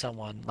back at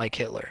someone like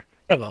Hitler.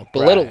 I don't know,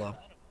 belittle them.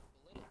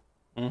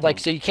 Like,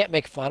 so you can't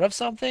make fun of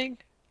something.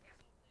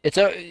 It's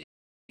I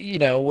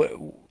don't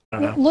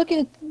know. Look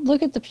at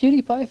the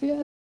PewDiePie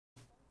fiasco.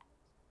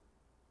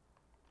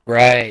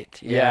 Right.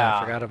 Yeah, I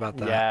forgot about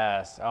that.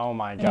 Yes. Oh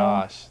my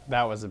gosh,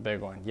 that was a big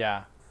one.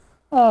 Yeah.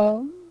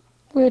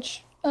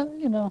 Which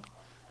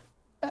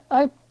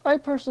I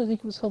personally think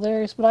it was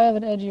hilarious, but I have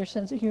an edgier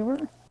sense of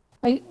humor.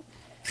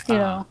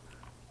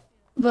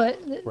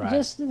 But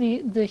just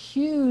the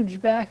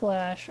huge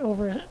backlash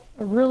over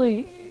a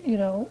really,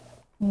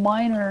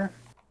 minor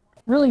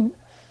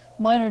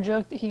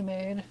joke that he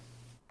made,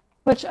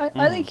 which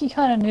I think he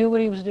kind of knew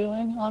what he was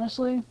doing,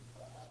 honestly.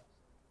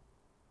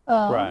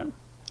 Right.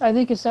 I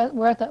think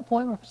we're at that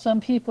point where some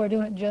people are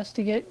doing it just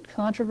to get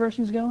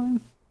controversies going.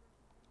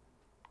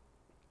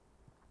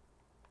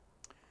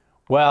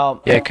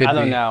 Well, yeah, it could I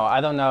don't be. know.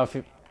 I don't know if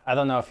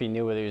he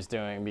knew what he was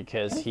doing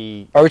because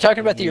he. Are we talking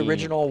about the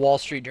original Wall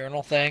Street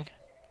Journal thing?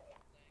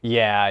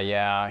 Yeah.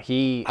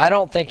 I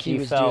don't think he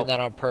was doing that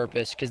on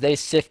purpose because they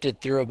sifted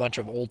through a bunch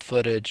of old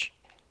footage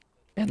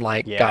and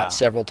like Yeah. got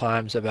several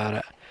times about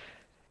it.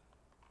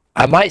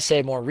 I might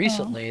say more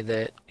recently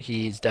that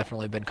he's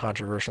definitely been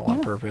controversial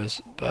on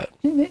purpose, but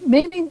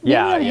Maybe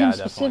Yeah, not him yeah, definitely.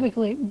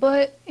 specifically,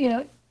 but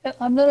I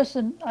am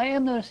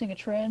noticing a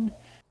trend.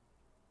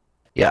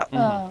 yeah.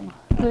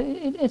 But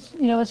it's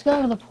it's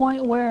gotten to the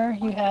point where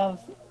you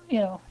have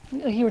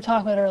like you were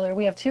talking about earlier.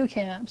 We have two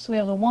camps. We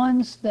have the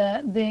ones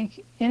that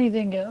think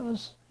anything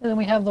goes, and then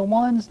we have the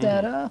ones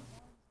that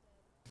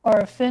are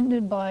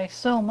offended by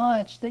so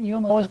much that you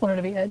always wanted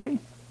to be edgy.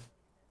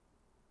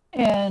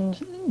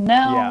 And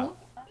now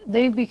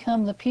they've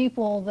become the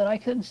people that I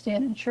couldn't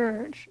stand in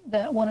church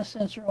that want to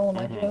censor all of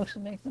my jokes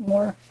and make them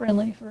more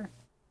friendly for,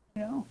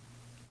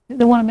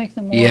 they want to make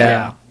them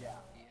more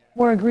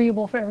more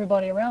agreeable for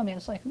everybody around me.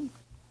 It's like,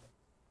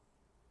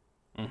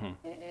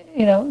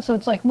 so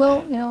it's like,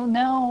 well,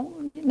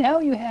 now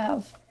you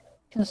have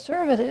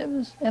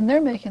conservatives and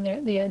they're making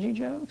the edgy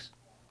jokes.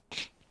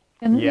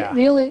 And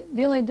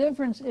the only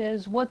difference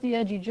is what the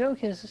edgy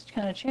joke is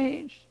kind of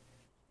changed,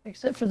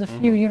 except for the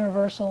few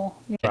universal.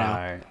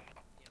 Right.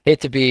 Hate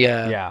to be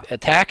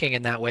attacking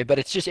in that way, but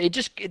it's just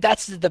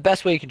that's the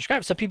best way you can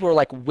describe it. Some people are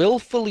like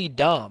willfully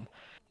dumb.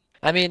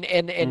 I mean,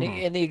 and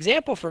the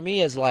example for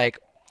me is like,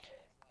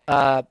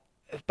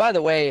 by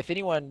the way, if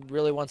anyone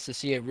really wants to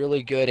see a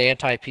really good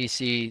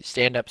anti-PC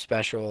stand-up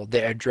special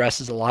that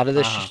addresses a lot of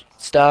this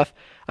stuff,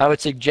 I would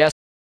suggest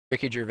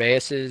Ricky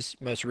Gervais's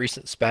most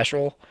recent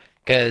special,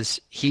 because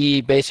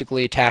he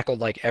basically tackled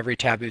like every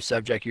taboo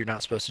subject you're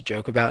not supposed to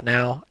joke about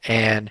now,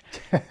 and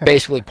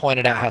basically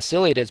pointed out how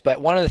silly it is.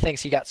 But one of the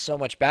things he got so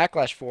much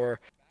backlash for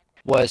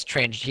was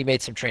he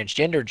made some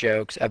transgender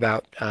jokes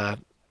about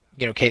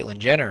Caitlyn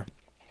Jenner,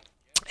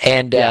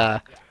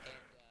 and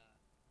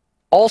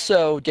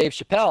also Dave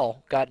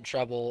Chappelle got in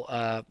trouble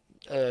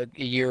a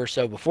year or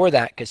so before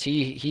that because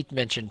he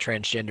mentioned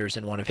transgenders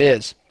in one of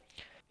his.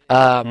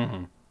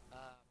 And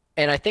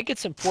I think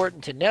it's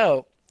important to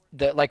note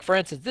that, like, for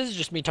instance, this is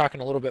just me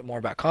talking a little bit more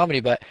about comedy,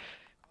 but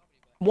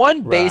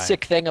one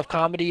basic thing of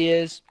comedy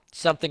is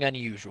something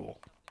unusual.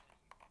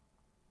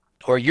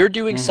 Or you're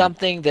doing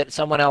something that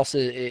someone else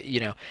is,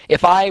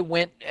 if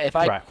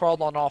I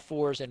crawled on all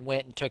fours and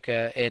went and took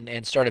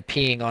and started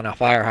peeing on a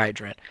fire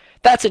hydrant,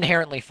 that's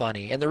inherently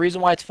funny. And the reason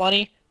why it's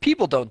funny,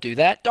 people don't do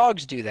that.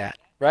 Dogs do that,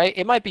 right?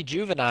 It might be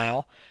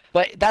juvenile,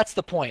 but that's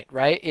the point,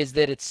 right? Is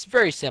that it's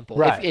very simple.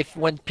 Right. If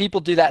when people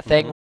do that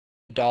thing,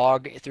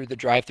 dog through the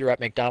drive-thru at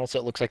McDonald's so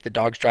it looks like the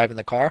dog's driving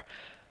the car.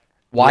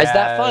 Why is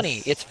that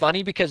funny? It's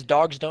funny because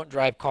dogs don't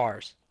drive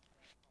cars.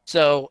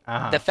 So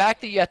the fact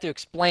that you have to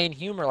explain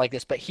humor like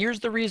this, but here's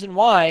the reason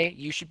why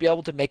you should be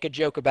able to make a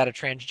joke about a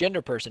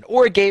transgender person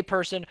or a gay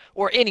person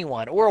or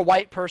anyone or a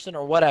white person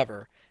or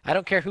whatever. I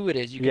don't care who it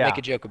is, you can make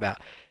a joke about.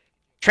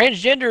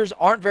 Transgenders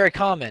aren't very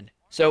common.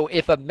 So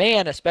if a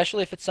man,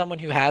 especially if it's someone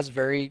who has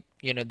very,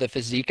 the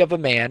physique of a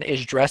man,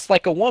 is dressed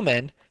like a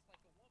woman,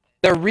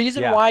 the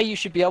reason why you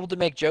should be able to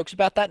make jokes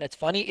about that and it's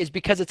funny is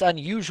because it's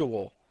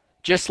unusual.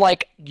 Just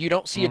like you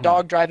don't see a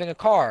dog driving a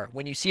car.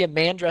 When you see a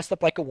man dressed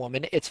up like a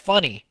woman, it's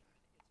funny.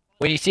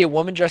 When you see a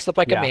woman dressed up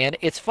like a man,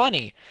 it's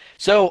funny.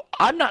 So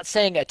I'm not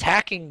saying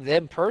attacking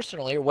them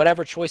personally or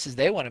whatever choices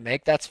they want to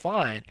make, that's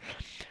fine.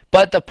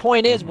 But the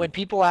point is when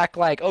people act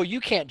like, oh,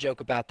 you can't joke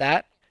about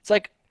that, it's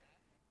like,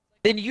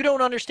 then you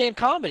don't understand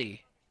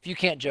comedy if you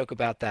can't joke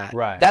about that.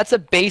 Right. That's a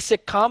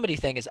basic comedy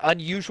thing is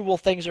unusual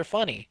things are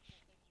funny.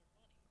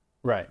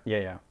 Right.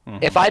 Yeah.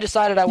 If I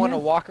decided I want to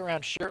walk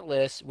around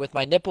shirtless with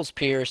my nipples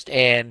pierced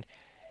and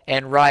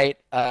write,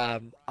 I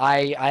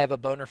have a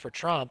boner for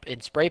Trump in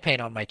spray paint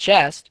on my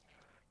chest,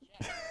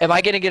 am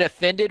I going to get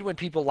offended when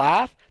people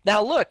laugh?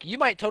 Now, look, you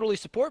might totally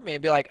support me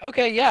and be like,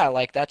 okay, yeah,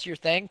 like that's your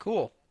thing.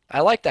 Cool.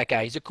 I like that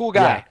guy. He's a cool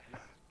guy. Yeah.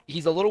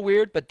 He's a little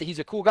weird, but he's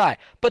a cool guy.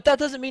 But that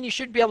doesn't mean you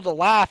shouldn't be able to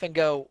laugh and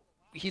go,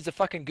 he's a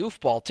fucking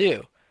goofball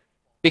too.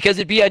 Because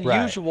it'd be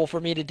unusual for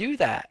me to do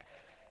that.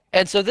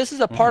 And so this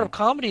is a part of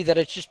comedy that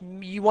it's just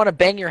you want to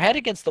bang your head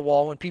against the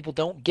wall when people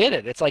don't get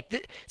it. It's like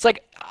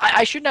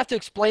I shouldn't have to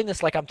explain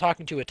this like I'm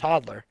talking to a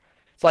toddler.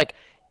 It's like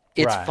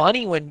it's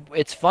funny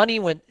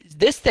when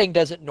this thing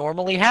doesn't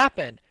normally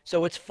happen.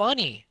 So it's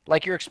funny,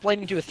 like you're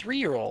explaining to a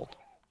 3-year-old.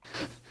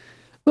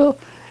 Well,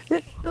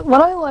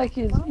 what I like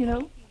is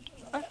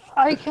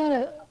I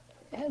kind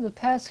of the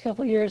past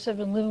couple of years have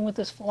been living with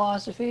this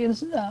philosophy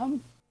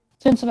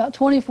since about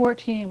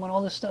 2014 when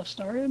all this stuff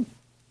started.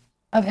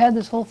 I've had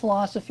this whole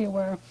philosophy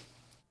where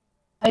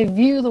I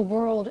view the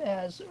world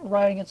as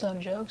writing its own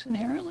jokes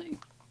inherently.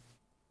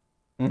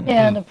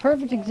 And a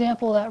perfect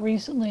example of that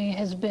recently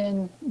has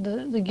been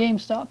the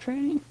GameStop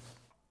training.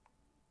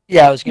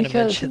 Yeah, I was going to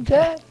mention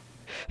that.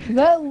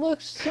 That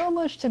looks so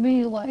much to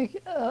me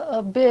like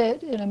a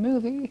bit in a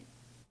movie.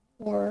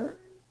 Or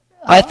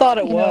I thought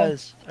it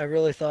was. I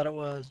really thought it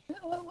was.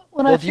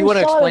 Well, do you want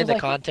to explain the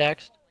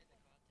context?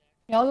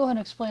 Yeah, I'll go ahead and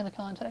explain the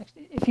context.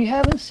 If you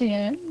haven't seen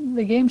it,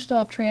 the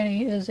GameStop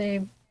tranny is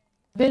a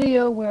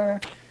video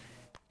where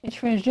a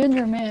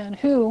transgender man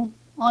who,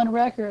 on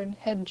record,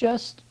 had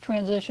just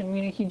transitioned,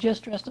 meaning he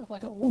just dressed up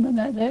like a woman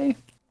that day.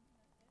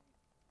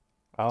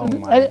 Oh my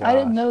gosh. I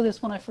didn't know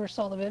this when I first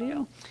saw the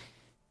video.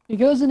 He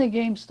goes into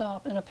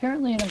GameStop, and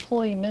apparently an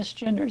employee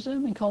misgenders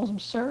him and calls him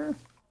sir.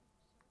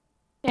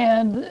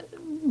 And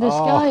this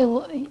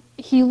guy,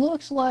 he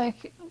looks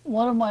like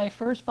one of my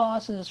first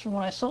bosses from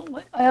when I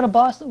sold. I had a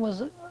boss that was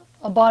a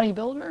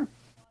bodybuilder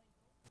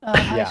in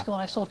high school,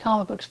 and I sold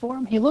comic books for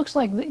him. He looks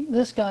like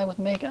this guy with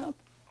makeup.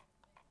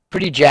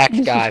 Pretty jacked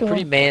He's just guy, going,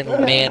 pretty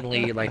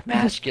manly, like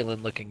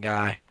masculine looking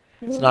guy.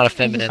 It's not a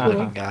feminine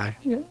looking guy.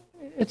 Yeah,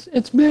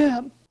 it's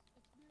ma'am.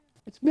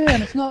 It's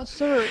ma'am. It's not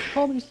sir.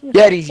 Call me sir.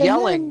 Yeah, he's And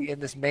yelling then, in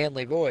this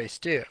manly voice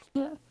too.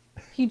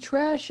 he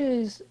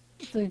trashes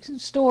the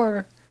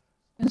store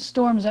and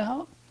storms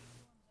out.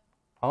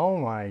 Oh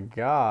my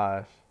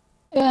gosh.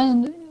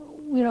 And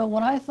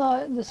when I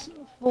thought this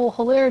whole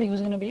hilarity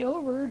was going to be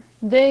over,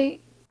 they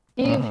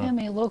gave him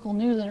a local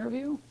news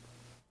interview.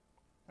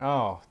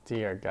 Oh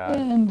dear God.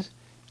 And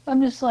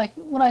I'm just like,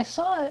 when I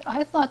saw it,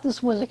 I thought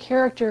this was a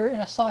character in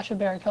a Sacha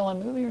Baron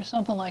Cohen movie or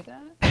something like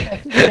that.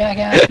 Like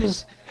Jackass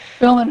was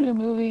filming a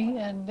movie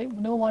and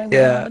nobody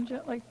was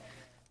like,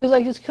 because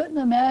I just couldn't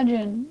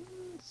imagine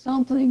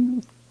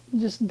something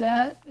just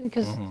that,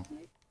 because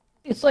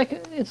it's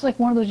like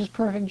one of those just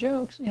perfect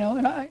jokes,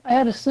 And I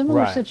had a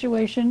similar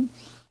situation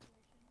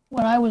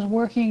when I was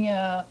working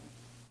in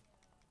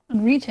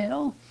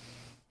retail,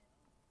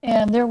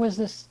 and there was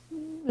this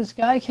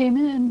guy came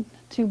in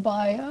to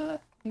buy.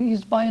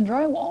 He's buying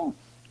drywall,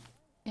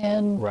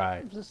 and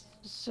it was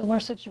a similar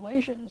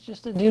situation. It's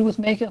just a dude with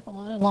makeup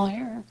on and long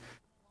hair,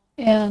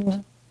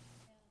 and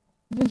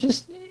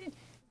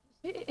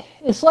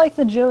it's like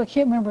the joke. I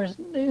can't remember. It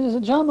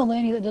was John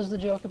Mulaney that does the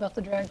joke about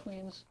the drag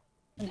queens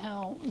and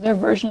how their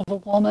version of a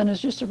woman is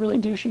just a really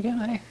douchey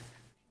guy.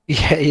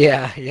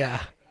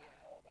 Yeah.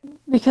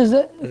 Because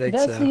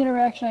that's so. the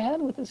interaction I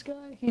had with this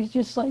guy. He's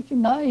just like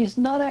he's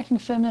not acting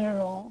feminine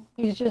at all.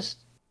 He's just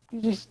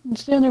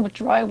standing there with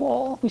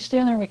drywall. We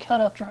stand there and we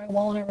cut up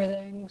drywall and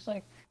everything. It's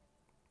like,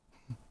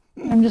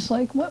 I'm just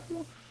like, what?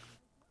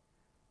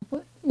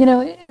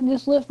 It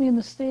just left me in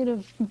the state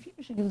of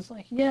confusion, because it's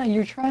like, yeah,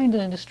 you're trying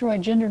to destroy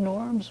gender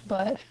norms,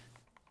 but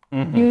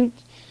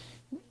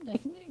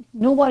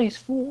nobody's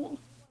fooled,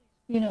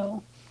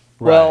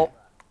 Well,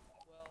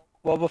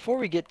 before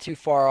we get too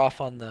far off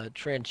on the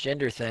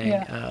transgender thing,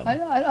 yeah,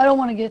 I don't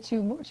want to get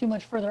too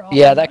much further off.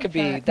 Yeah, that could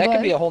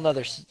be a whole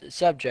nother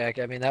subject.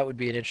 I mean, that would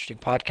be an interesting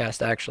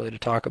podcast actually to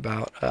talk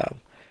about.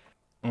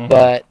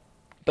 But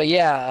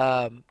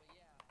yeah,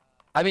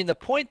 I mean, the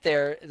point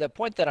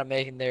that I'm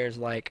making there is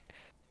like,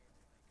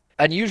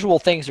 unusual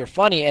things are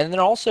funny, and then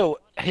also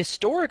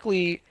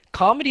historically,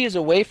 comedy is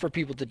a way for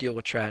people to deal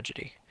with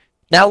tragedy.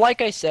 Now, like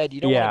I said,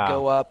 you don't want to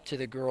go up to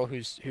the girl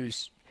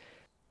whose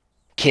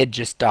kid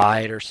just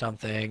died or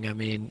something. I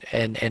mean,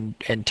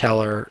 and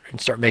tell her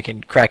and start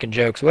cracking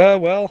jokes.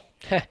 Well,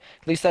 at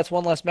least that's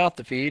one less mouth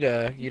to feed.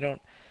 You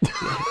don't.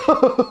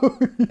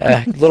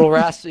 Little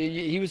Ras,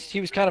 he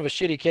was kind of a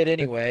shitty kid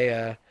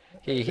anyway.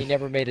 He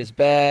never made his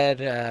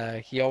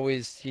bed.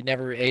 He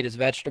never ate his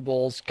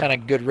vegetables. Kind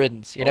of good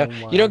riddance, you know.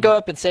 You don't go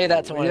up and say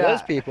that to one of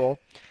those people.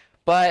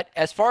 But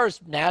as far as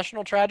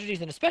national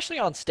tragedies, and especially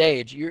on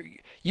stage,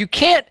 you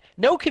can't.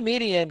 No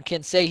comedian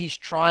can say he's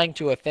trying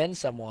to offend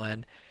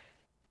someone.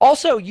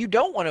 Also, you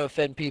don't want to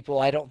offend people,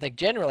 I don't think,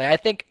 generally. I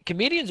think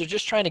comedians are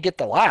just trying to get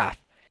the laugh.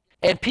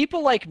 And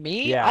people like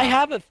me, I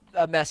have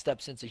a messed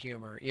up sense of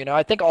humor.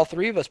 I think all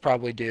three of us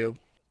probably do,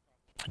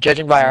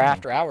 judging by our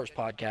After Hours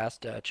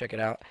podcast. Check it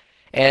out.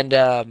 And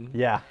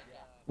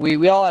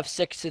we all have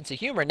sick sense of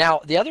humor.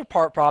 Now, the other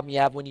problem you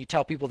have when you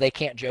tell people they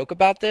can't joke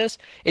about this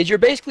is you're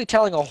basically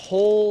telling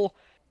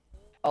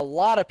a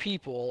lot of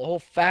people, a whole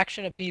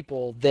faction of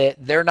people, that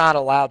they're not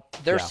allowed,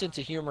 their sense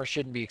of humor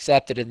shouldn't be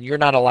accepted, and you're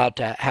not allowed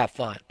to have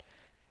fun.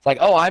 It's like,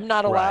 oh, I'm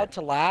not allowed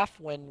to laugh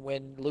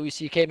when Louis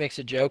C.K. makes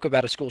a joke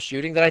about a school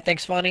shooting that I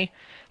think's funny.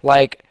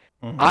 Like,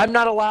 I'm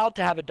not allowed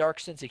to have a dark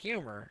sense of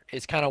humor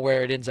is kind of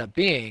where it ends up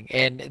being.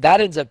 And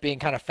that ends up being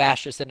kind of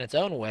fascist in its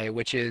own way,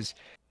 which is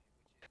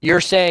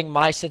you're saying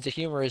my sense of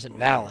humor isn't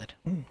valid.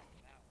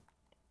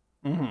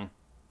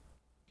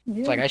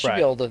 It's like I should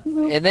be able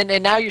to,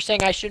 and now you're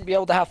saying I shouldn't be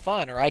able to have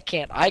fun, or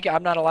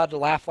I'm not allowed to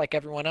laugh like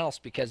everyone else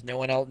because no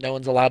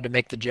one's allowed to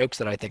make the jokes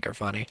that I think are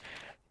funny.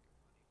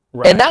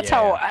 Right, and that's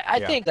how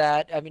I think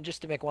that. I mean,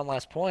 just to make one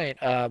last point.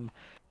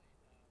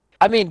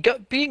 I mean,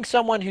 being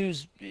someone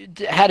who's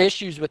had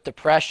issues with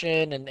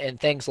depression and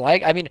things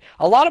like, I mean,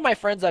 a lot of my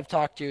friends I've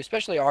talked to,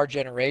 especially our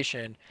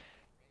generation,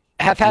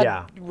 have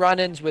had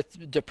run-ins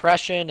with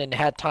depression and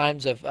had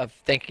times of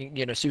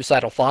thinking,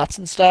 suicidal thoughts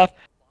and stuff.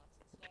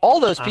 All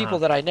those people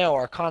that I know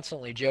are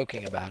constantly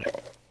joking about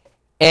it.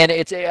 And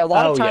it's a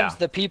lot of times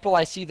the people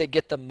I see that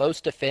get the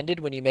most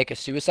offended when you make a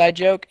suicide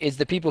joke is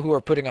the people who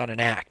are putting on an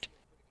act.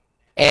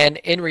 And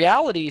in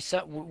reality,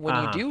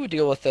 when you do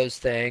deal with those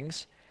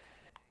things,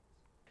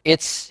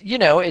 it's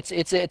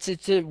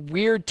it's a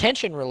weird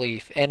tension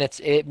relief, and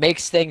it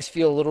makes things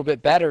feel a little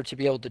bit better to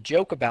be able to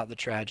joke about the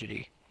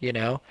tragedy,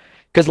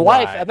 because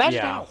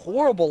imagine how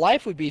horrible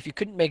life would be if you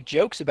couldn't make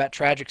jokes about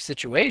tragic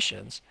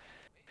situations.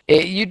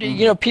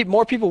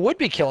 More people would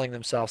be killing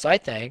themselves, I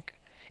think.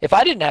 if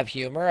I didn't have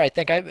humor, I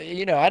think I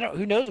don't,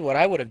 who knows what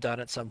I would have done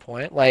at some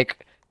point.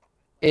 Like,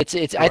 I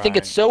think it's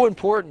Right. so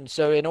important.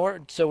 So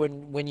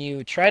when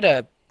you try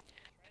to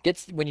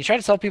when you try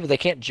to tell people they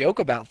can't joke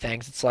about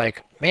things, it's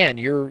like, man,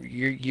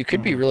 you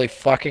could be Mhm. really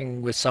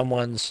fucking with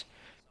someone's.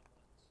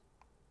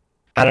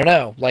 I don't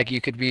know. Like, you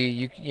could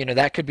be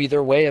that could be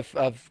their way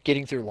of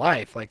getting through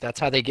life. Like, that's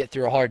how they get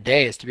through a hard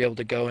day, is to be able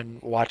to go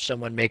and watch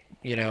someone make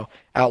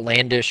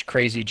outlandish,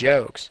 crazy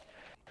jokes.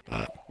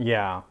 Uh,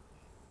 Yeah.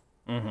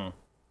 Hmm.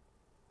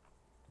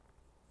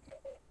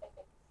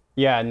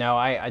 Yeah, no,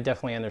 I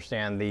definitely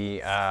understand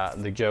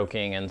the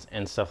joking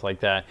and stuff like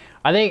that.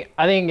 I think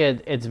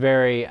it's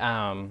very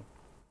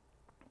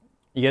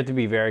you have to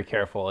be very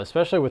careful,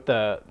 especially with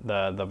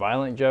the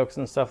violent jokes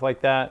and stuff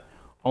like that.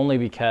 Only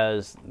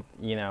because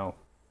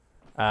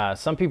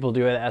some people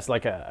do it as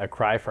like a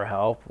cry for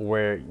help,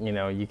 where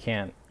you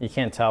can't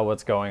tell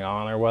what's going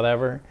on or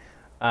whatever.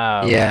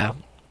 Um, yeah.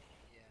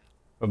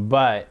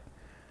 but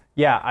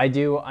yeah, I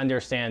do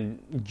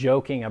understand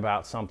joking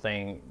about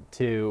something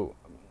to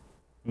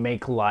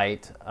make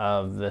light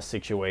of the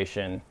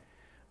situation,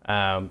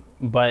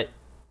 but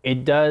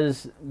it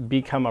does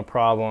become a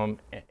problem,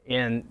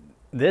 and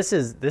this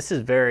is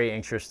very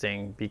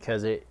interesting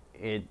because it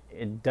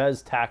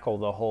does tackle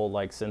the whole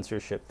like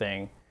censorship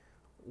thing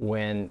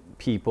when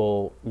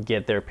people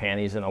get their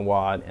panties in a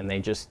wad and they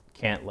just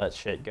can't let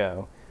shit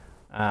go.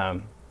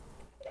 Um,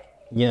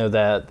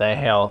 the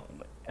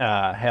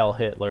Hail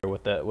Hitler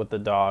with the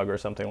dog or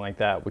something like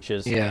that, which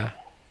is Yeah.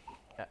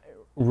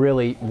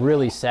 really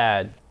really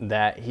sad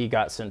that he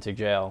got sent to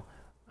jail,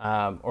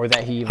 or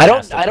that he even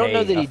has to I don't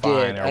know pay that a he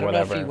fine did. or I don't know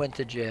if he whatever. went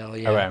to jail.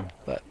 Yeah, Okay,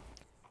 but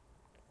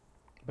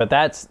but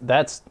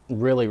that's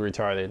really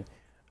retarded,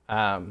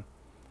 um,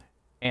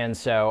 and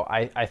so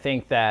I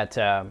think that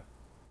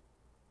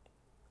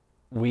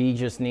we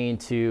just need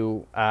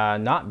to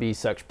not be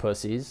such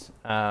pussies,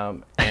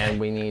 and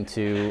we need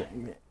to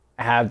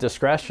have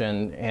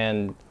discretion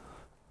and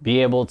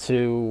be able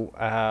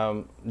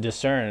to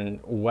discern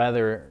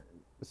whether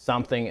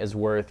something is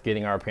worth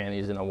getting our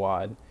panties in a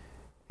wad.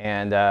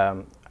 And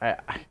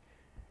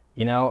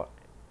you know,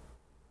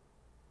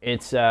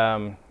 it's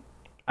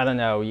I don't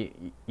know.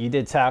 You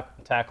did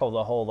tackle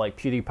the whole like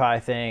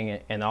PewDiePie thing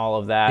and all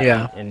of that,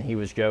 yeah. and he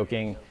was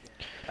joking.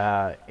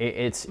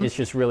 It's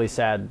just really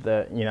sad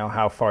that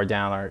how far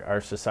down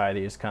our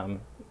society has come,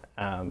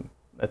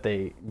 that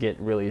they get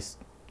really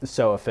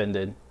so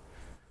offended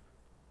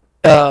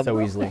so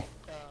Um, easily.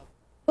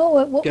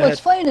 Well, Go what's ahead.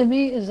 funny to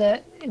me is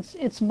that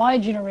it's my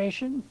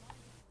generation,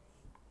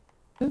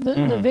 the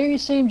Hmm. very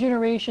same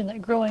generation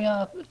that growing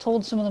up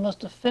told some of the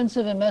most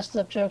offensive and messed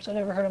up jokes I'd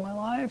ever heard in my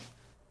life.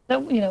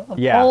 That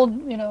Yeah.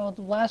 appalled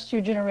the last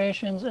two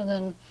generations, and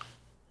then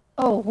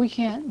oh, we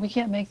can't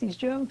make these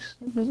jokes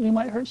because we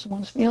might hurt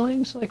someone's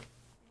feelings. Like,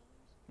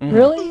 Hmm.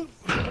 really?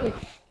 Like,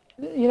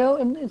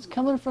 and it's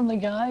coming from the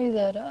guy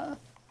that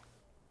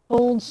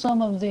told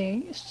some of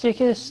the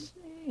sickest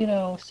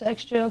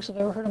sex jokes I've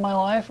ever heard in my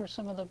life, or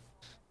some of the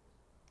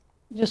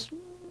just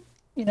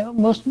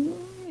most,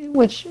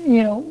 which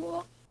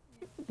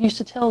used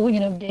to tell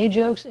gay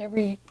jokes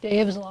every day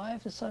of his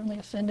life, is suddenly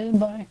offended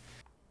by,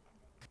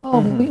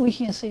 oh, Hmm. we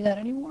can't say that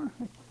anymore.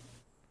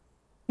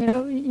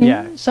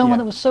 Yeah. Someone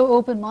Yeah. that was so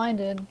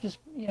open-minded just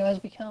has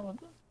become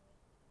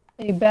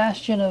a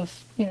bastion of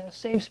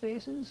safe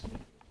spaces.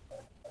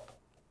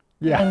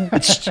 Yeah.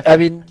 And I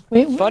mean,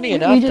 we, funny we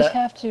enough just that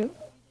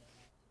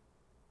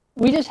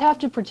have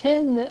to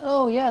pretend that,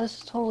 oh yeah, this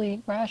is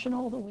totally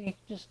rational, that we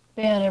just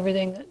ban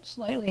everything that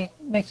slightly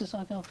makes us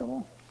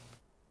uncomfortable.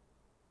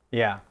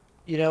 Yeah.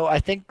 I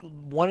think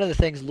one of the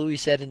things Louis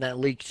said in that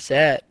leaked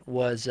set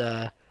was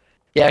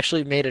he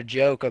actually made a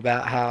joke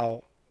about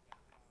how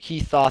he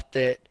thought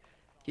that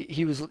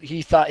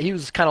he thought he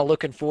was kind of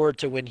looking forward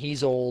to when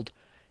he's old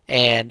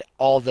and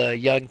all the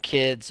young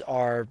kids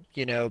are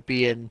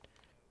being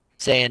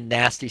saying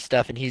nasty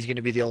stuff, and he's going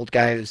to be the old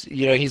guy who's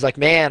he's like,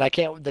 man, I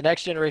can't, the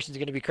next generation is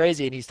going to be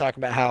crazy, and he's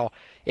talking about how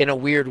in a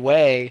weird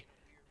way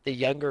the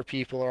younger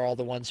people are all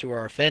the ones who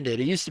are offended.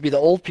 It used to be the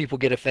old people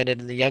get offended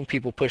and the young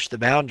people push the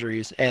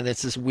boundaries, and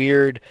it's this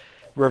weird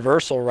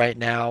reversal right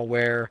now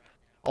where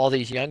all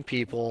these young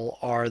people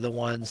are the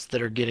ones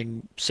that are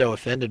getting so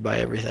offended by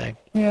everything.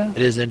 Yeah.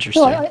 It is No,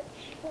 interesting.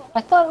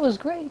 I thought it was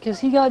great because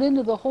he got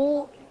into the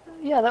whole,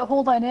 yeah, that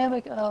whole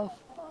dynamic of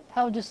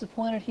how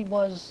disappointed he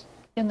was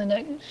in the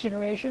next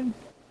generation.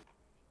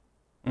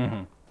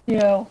 Hmm.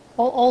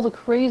 All the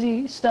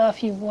crazy stuff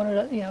he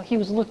wanted to, he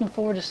was looking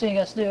forward to seeing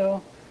us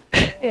do.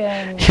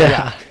 And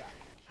Yeah.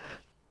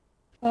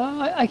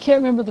 Yeah. I can't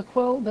remember the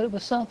quote, but it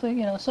was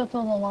something, something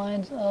on the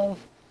lines of,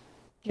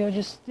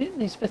 just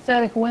these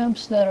pathetic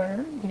wimps that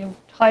are,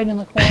 hiding in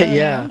the corner.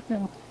 Yeah.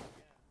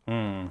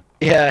 Mm.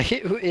 Yeah,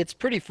 it's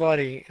pretty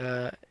funny.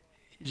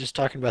 Just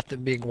talking about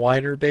them being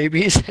whiner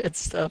babies and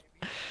stuff.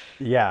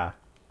 Yeah.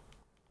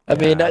 I Yeah.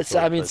 mean, I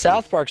Absolute mean,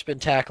 South pussies. Park's been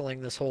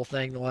tackling this whole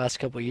thing the last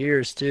couple of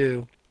years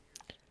too.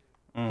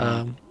 Hmm.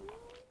 Um,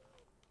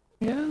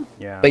 Yeah.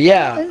 Yeah. but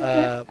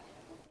Well,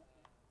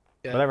 yeah,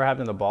 Yeah. Whatever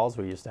happened to the balls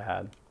we used to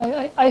have?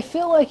 I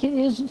feel like it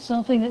is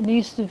something that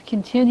needs to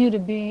continue to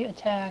be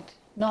attacked,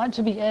 not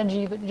to be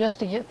edgy, but just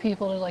to get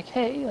people to like,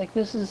 hey, like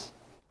it's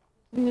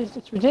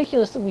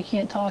ridiculous that we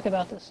can't talk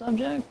about this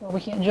subject or we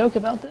can't joke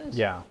about this.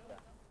 Yeah.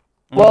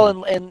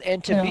 Well,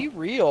 and to Yeah. be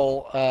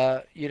real,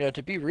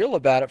 to be real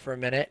about it for a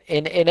minute,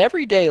 in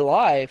everyday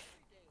life,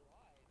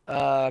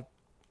 uh,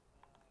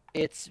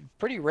 it's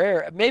pretty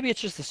rare. Maybe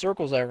it's just the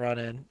circles I run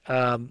in.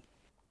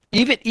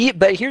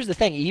 But here's the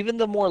thing: even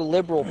the more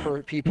liberal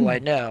people I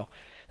know,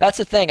 that's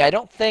the thing. I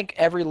don't think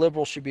every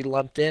liberal should be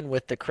lumped in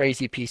with the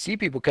crazy PC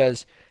people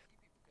because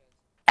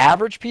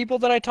average people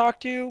that I talk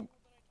to,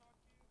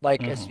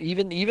 like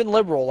even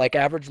liberal, like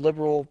average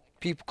liberal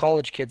people,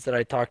 college kids that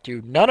I talk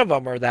to, none of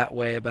them are that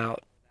way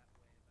about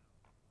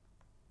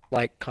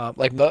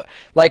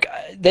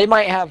they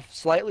might have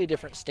slightly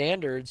different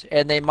standards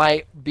and they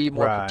might be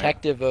more Right.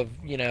 protective of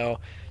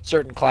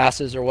certain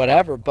classes or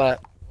whatever,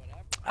 but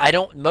I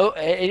don't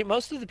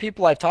most of the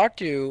people I've talked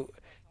to,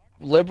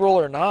 liberal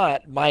or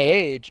not, my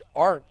age,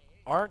 aren't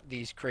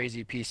these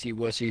crazy PC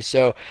wussies.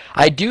 So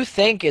I do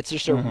think it's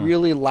just a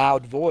really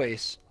loud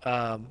voice.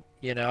 I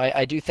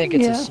do think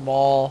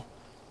Yeah.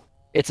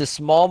 it's a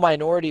small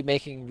minority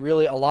making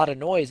really a lot of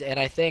noise, and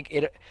I think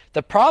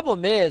the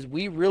problem is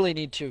we really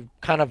need to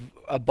kind of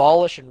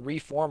abolish and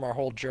reform our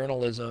whole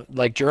journalism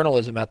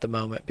at the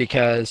moment,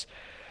 because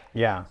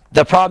Yeah.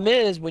 the problem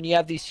is when you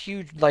have these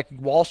huge, like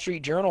Wall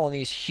Street Journal and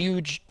these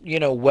huge,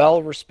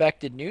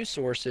 well-respected news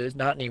sources,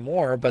 not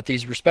anymore, but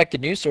these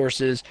respected news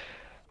sources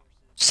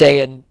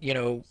saying,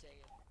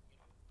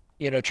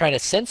 trying to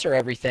censor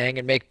everything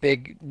and make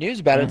big news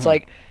about it. It's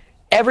like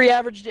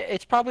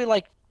it's probably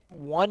like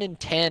 1 in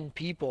 10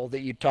 people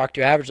that you talk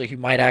to averagely who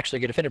might actually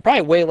get offended.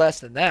 Probably way less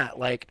than that.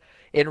 Like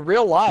in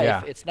real life,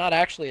 Yeah. it's not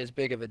actually as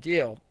big of a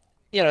deal.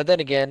 Then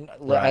again, I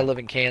Right. live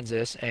in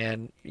Kansas,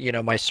 and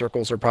my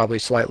circles are probably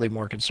slightly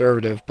more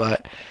conservative,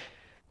 but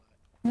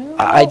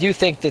I do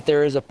think that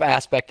there is a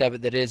aspect of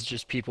it that is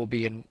just people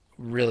being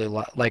really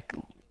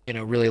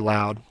really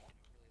loud.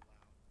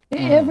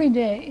 Every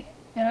day,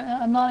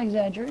 and I'm not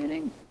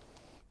exaggerating.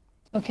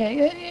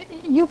 Okay,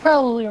 you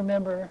probably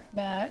remember,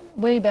 Matt,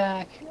 way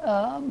back.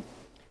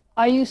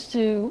 I used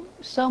to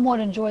somewhat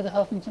enjoy the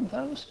Huffington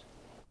Post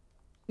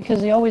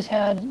because they always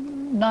had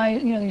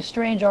nice, these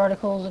strange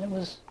articles,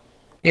 and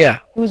Yeah.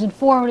 it was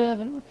informative,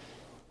 and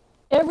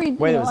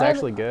Wait, it was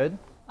actually good?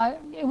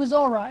 it was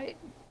all right,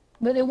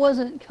 but it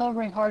wasn't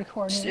covering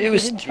hardcore news. It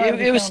was didn't try to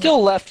it was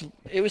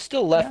become-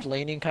 still left Yeah.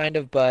 leaning kind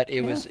of, but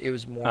it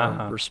was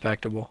more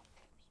respectable.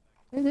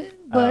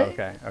 But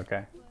Okay.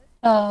 Okay.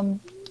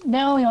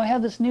 now I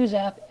have this news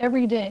app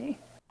every day.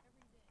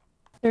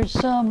 There's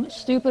some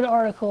stupid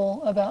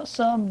article about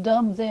some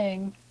dumb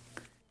thing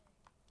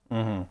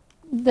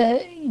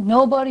that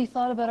nobody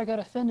thought about or got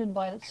offended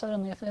by that's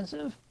suddenly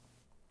offensive.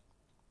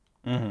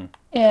 And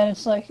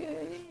it's like,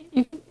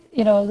 the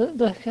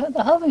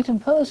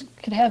Huffington Post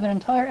could have an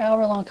entire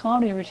hour-long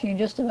comedy routine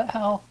just about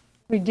how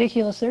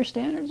ridiculous their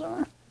standards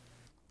are.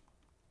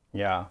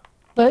 Yeah.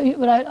 But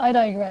I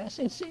digress.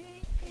 It's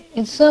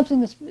something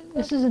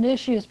this is an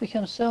issue that's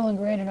become so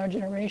ingrained in our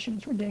generation.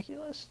 It's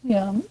ridiculous.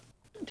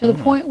 To the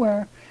point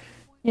where,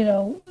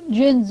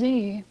 Gen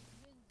Z,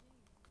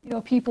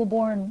 people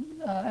born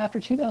after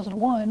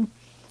 2001,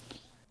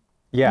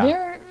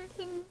 Yeah.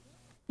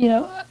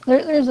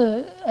 there's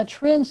a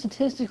trend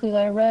statistically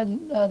that I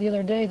read the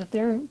other day that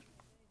they're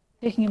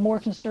taking a more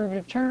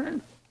conservative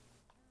turn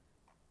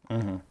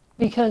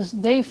because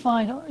they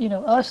find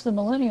us, the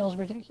millennials,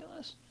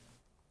 ridiculous.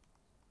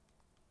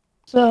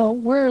 So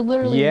we're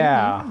literally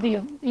Yeah.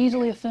 the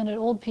easily offended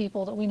old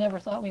people that we never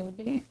thought we would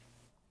be.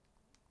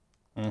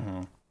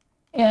 And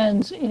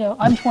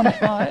I'm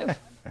 25.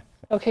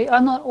 Okay,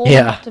 I'm not old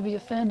Yeah. enough to be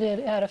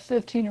offended at a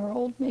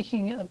 15-year-old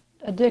making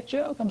a dick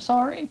joke. I'm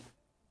sorry.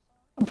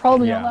 I'm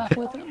probably gonna laugh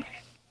with him.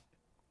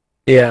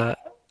 Yeah.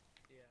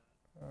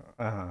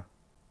 But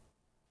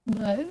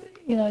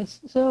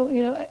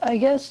I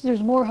guess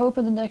there's more hope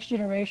in the next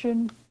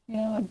generation.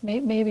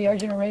 Maybe our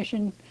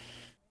generation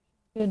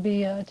could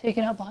be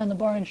taken out behind the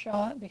bar and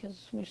shot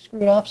because we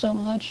screwed up so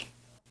much.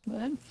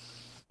 But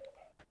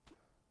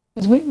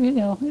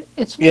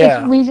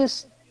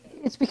because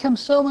it's become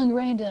so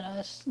ingrained in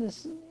us.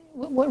 This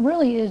what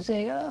really is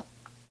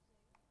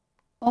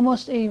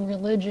almost a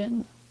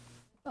religion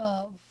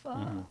of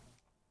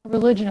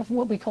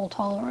what we call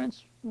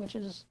tolerance, which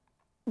is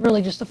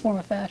really just a form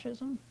of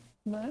fascism,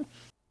 but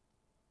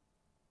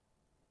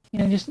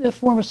just a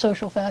form of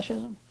social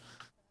fascism.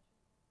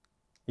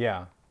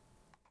 Yeah.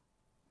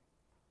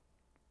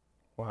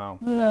 Wow.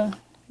 But,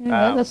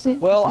 that's the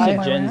well, that's I-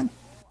 my Jen's- rant.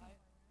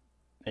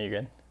 Are you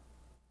good?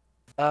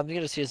 I'm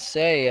gonna just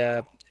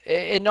say,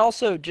 and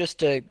also just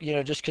to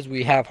just because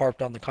we have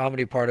harped on the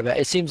comedy part of it,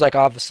 it seems like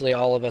obviously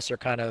all of us are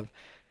kind of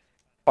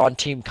on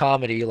team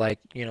comedy, like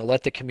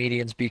let the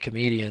comedians be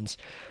comedians,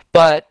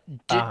 but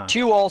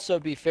to also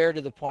be fair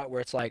to the point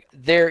where it's like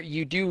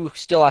you do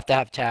still have to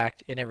have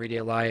tact in everyday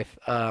life.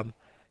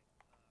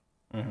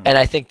 And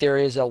I think there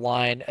is a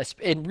line,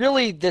 and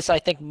really this I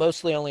think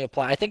mostly only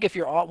apply. I think if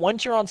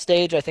once you're on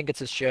stage, I think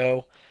it's a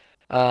show.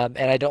 And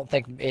I don't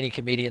think any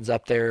comedian's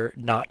up there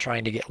not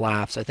trying to get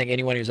laughs. I think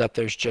anyone who's up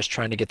there is just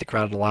trying to get the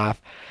crowd to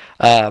laugh.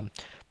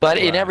 But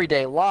in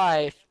everyday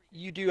life,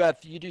 you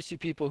do see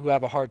people who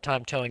have a hard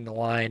time towing the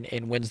line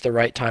and when's the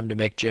right time to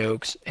make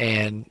jokes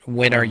and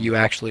when are you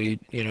actually,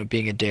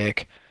 being a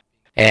dick.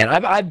 And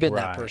I've been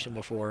that person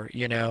before,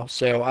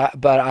 So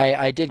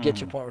I did get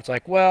to a point where it's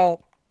like,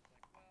 well,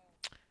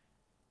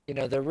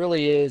 there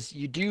really is,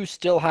 you do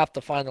still have to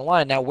find the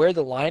line. Now, where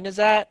the line is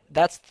at,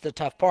 that's the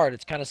tough part.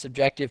 It's kind of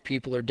subjective.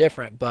 People are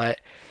different,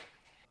 but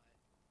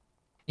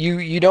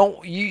you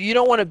don't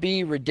want to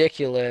be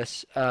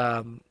ridiculous.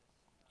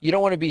 You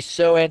don't want to be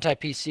so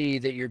anti-PC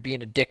that you're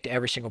being a dick to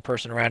every single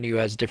person around you who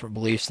has different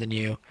beliefs than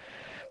you,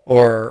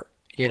 or,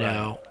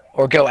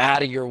 or go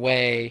out of your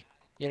way.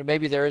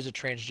 Maybe there is a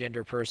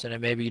transgender person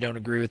and maybe you don't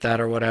agree with that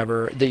or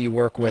whatever that you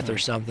work with or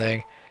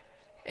something.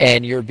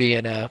 And you're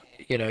being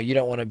you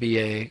don't want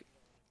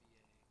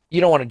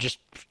to just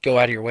go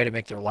out of your way to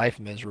make their life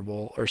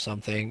miserable or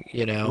something,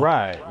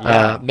 Right.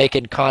 Yeah.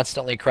 Making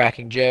constantly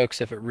cracking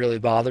jokes if it really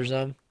bothers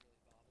them.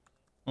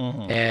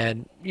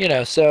 And,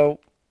 so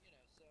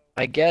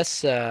I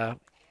guess, I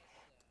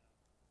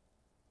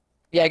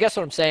guess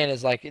what I'm saying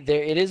is like it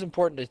is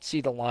important to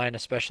see the line,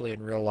 especially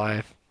in real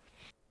life.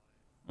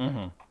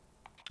 But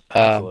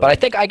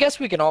I guess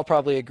we can all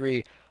probably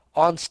agree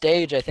on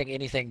stage, I think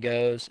anything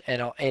goes,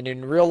 and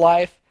in real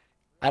life,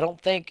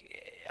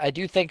 I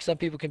do think some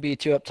people can be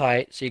too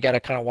uptight, so you got to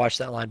kind of watch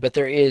that line. But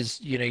there is,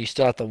 you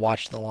still have to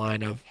watch the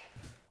line of,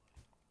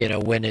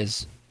 what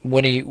is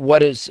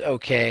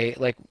okay.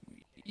 Like,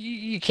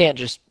 you can't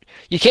just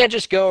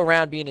go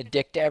around being a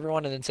dick to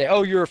everyone and then say,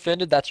 oh, you're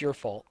offended, that's your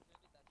fault.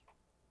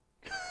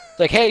 It's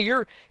like, hey,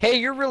 you're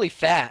really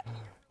fat.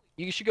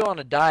 You should go on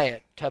a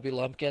diet, Tubby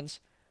Lumpkins.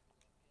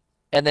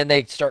 And then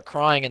they start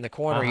crying in the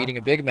corner eating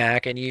a Big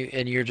Mac, and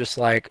you're just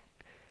like,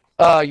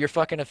 oh, you're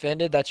fucking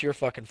offended? That's your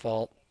fucking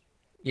fault.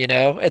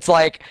 It's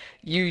like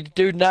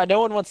no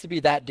one wants to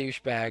be that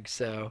douchebag,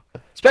 so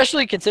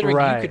especially considering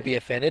you could be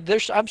offended.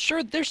 I'm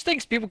sure there's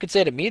things people could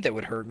say to me that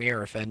would hurt me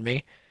or offend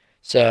me.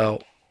 So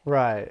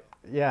Right.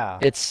 Yeah.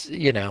 it's,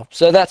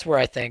 so that's where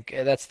I think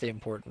that's the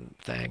important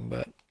thing.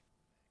 But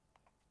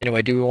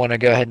anyway, do we want to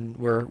go ahead and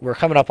we're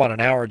coming up on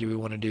an hour. Do we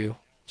want to do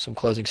some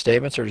closing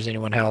statements, or does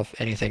anyone have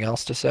anything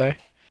else to say?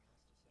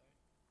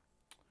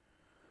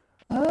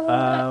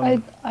 I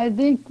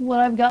think what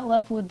I've got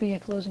left would be a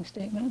closing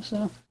statement.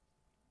 So.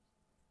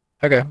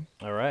 Okay.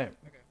 All right.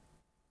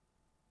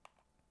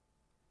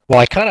 Well,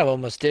 I kind of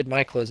almost did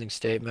my closing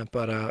statement,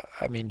 but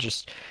I mean,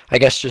 I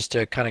guess just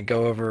to kind of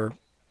go over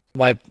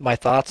my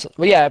thoughts.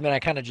 Well, yeah, I mean, I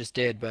kind of just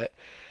did, but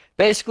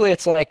basically,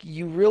 it's like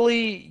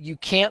you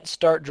can't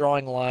start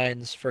drawing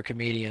lines for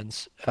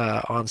comedians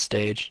on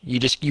stage.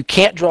 You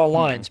can't draw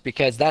lines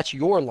because that's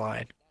your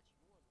line.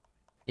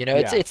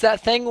 It's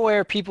that thing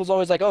where people's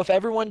always like, oh, if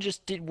everyone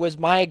just was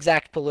my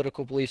exact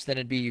political beliefs, then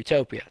it'd be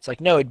utopia. It's like,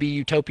 no, it'd be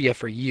utopia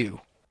for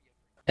you.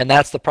 And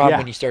that's the problem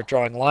when you start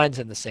drawing lines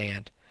in the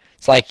sand.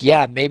 It's like,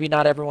 yeah, maybe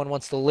not everyone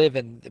wants to live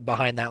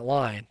behind that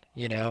line,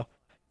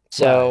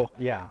 So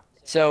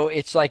So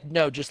it's like,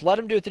 no, just let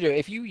them do what they do.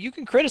 If you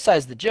can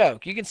criticize the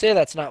joke, you can say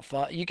that's not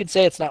fun. You can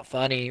say it's not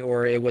funny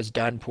or it was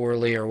done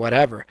poorly or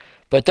whatever,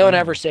 but don't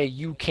ever say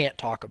you can't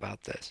talk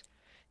about this.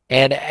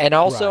 And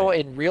also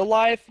in real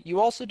life, you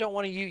also don't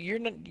want to you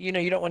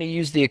don't want to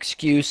use the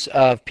excuse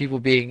of people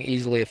being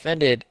easily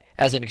offended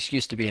as an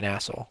excuse to be an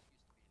asshole.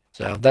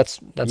 So that's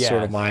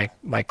sort of my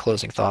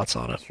closing thoughts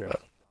on it. True.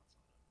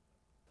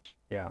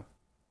 Yeah.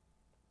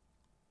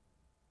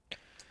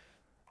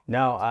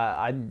 No,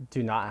 I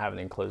do not have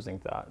any closing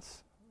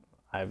thoughts.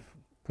 I've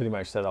pretty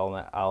much said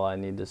all I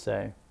need to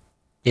say.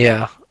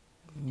 Yeah.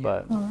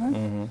 But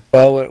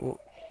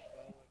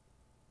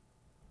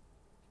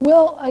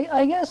Well,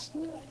 I guess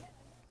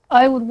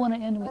I would want to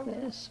end with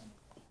this.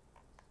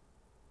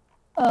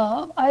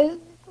 What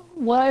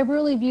I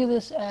really view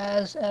this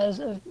as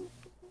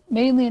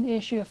mainly an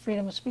issue of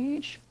freedom of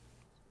speech.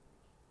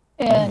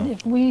 And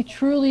if we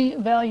truly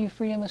value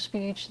freedom of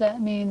speech,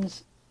 that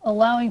means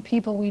allowing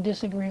people we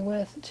disagree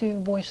with to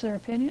voice their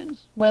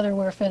opinions, whether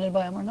we're offended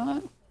by them or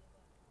not.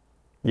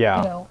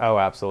 Yeah. Oh,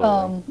 absolutely.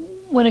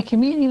 When a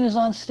comedian is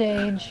on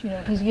stage,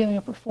 he's giving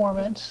a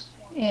performance,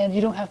 and you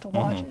don't have to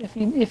watch it.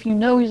 If you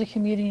know he's a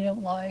comedian you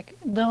don't like,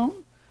 don't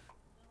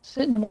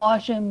sit and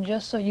watch him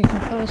just so you can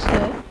post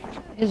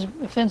his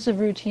offensive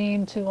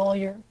routine to all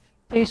your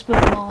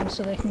Facebook moms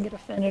so they can get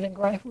offended and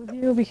gripe with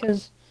you,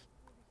 because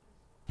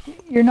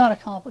you're not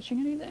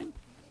accomplishing anything.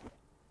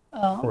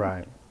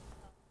 Right.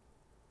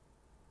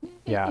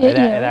 Yeah, it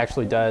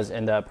actually does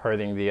end up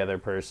hurting the other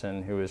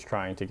person who is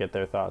trying to get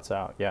their thoughts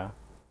out. Yeah.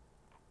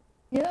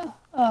 Yeah.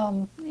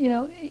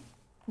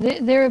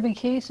 There have been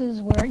cases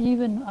where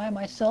even I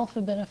myself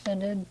have been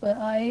offended, but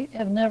I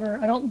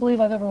don't believe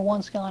I've ever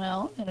once gone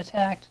out and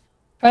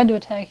tried to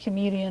attack a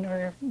comedian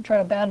or try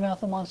to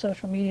badmouth them on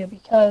social media,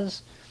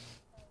 because,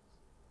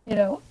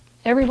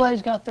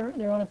 everybody's got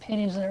their own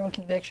opinions and their own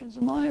convictions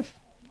in life.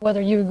 whether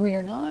you agree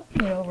or not,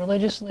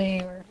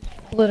 religiously or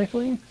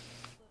politically.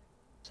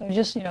 So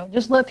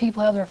just let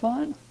people have their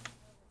fun.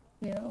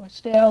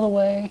 Stay out of the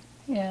way,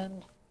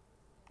 and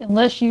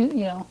unless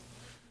you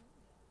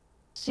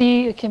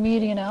see a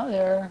comedian out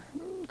there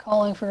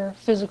calling for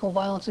physical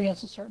violence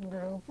against a certain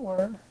group,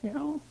 or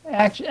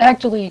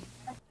actually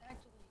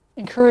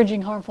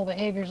encouraging harmful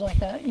behaviors like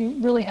that, you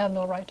really have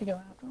no right to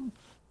go after them.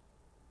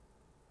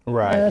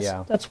 Right.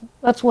 Yeah.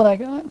 That's what I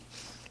got.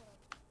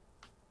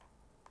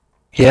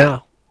 Yeah.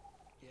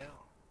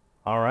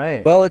 All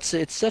right. Well, it's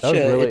such That was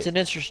really. it's an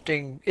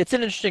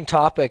interesting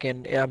topic,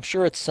 and I'm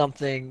sure it's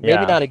something,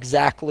 maybe Yeah. not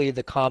exactly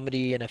the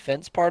comedy and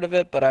offense part of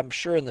it, but I'm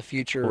sure in the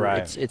future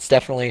Right. it's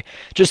definitely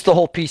just the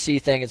whole PC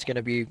thing is going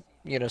to be,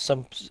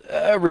 some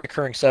a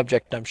recurring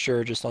subject, I'm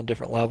sure, just on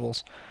different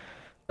levels.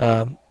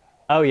 Um,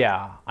 Oh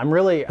yeah. I'm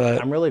really but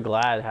I'm really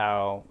glad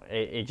how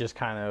it just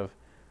kind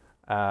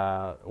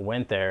of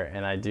went there,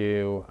 and I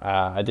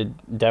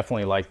did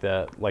definitely like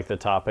the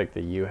topic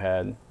that you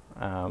had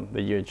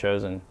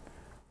chosen.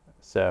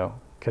 So,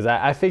 because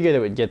I figured it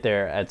would get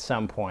there at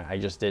some point. I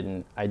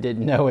didn't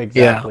know yeah.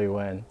 exactly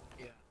when.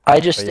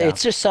 But yeah.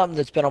 It's just something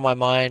that's been on my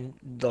mind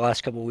the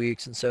last couple of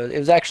weeks, and so it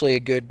was actually a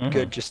Hmm.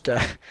 good just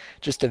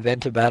to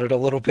vent about it a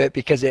little bit,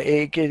 because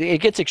it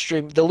gets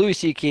extreme. The Louis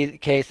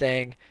C.K.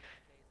 thing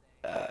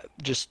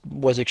just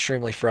was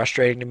extremely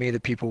frustrating to me.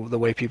 The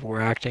way people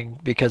were acting,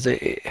 because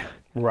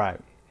Right.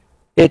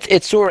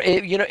 it's sort of,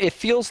 it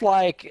feels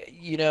like,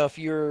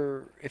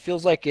 it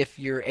feels like if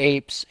you're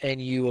apes and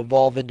you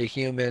evolve into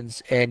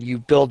humans and you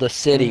build a Hmm.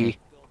 city,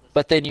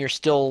 but then you're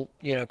still,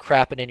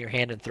 crapping in your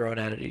hand and throwing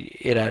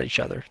it at each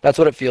other. That's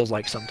what it feels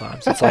like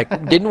sometimes. It's like,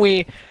 didn't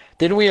we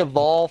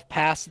evolve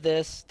past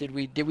this? Did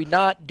we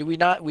not,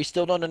 we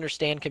still don't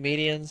understand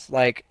comedians?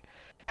 Like,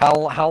 how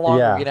long are we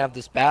Yeah. gonna have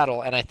this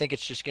battle? And I think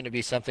it's just gonna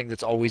be something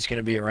that's always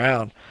gonna be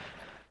around.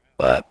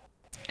 But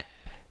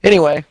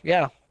anyway,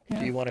 yeah. Do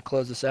Yeah. you want to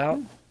close this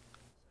out?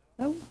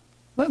 That,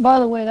 but by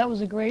the way, that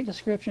was a great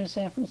description of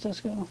San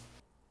Francisco.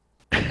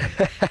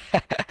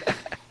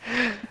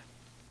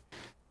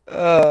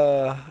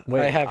 I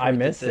Wait, have I heard that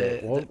missed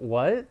it.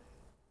 What?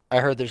 I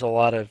heard there's a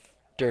lot of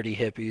dirty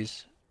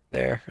hippies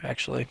there,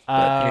 actually.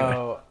 But anyway,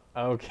 Oh,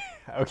 okay.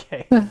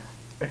 Okay.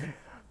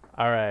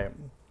 All right.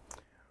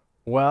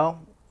 Well,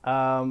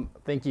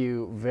 thank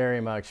you very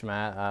much,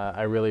 Matt.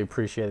 I really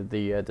appreciated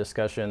the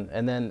discussion,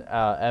 and then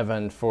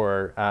Evan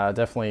for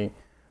definitely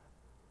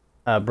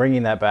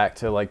bringing that back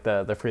to like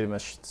the freedom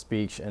of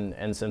speech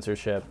and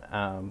censorship.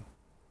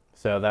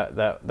 So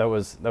that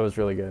was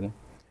really good.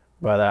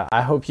 But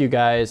I hope you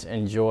guys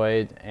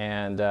enjoyed,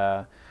 and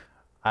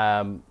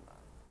um,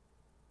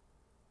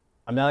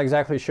 I'm not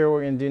exactly sure what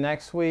we're going to do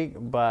next week,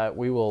 but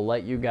we will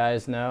let you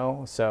guys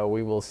know. So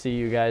we will see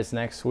you guys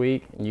next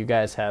week, and you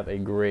guys have a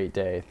great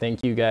day.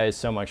 Thank you guys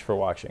so much for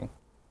watching.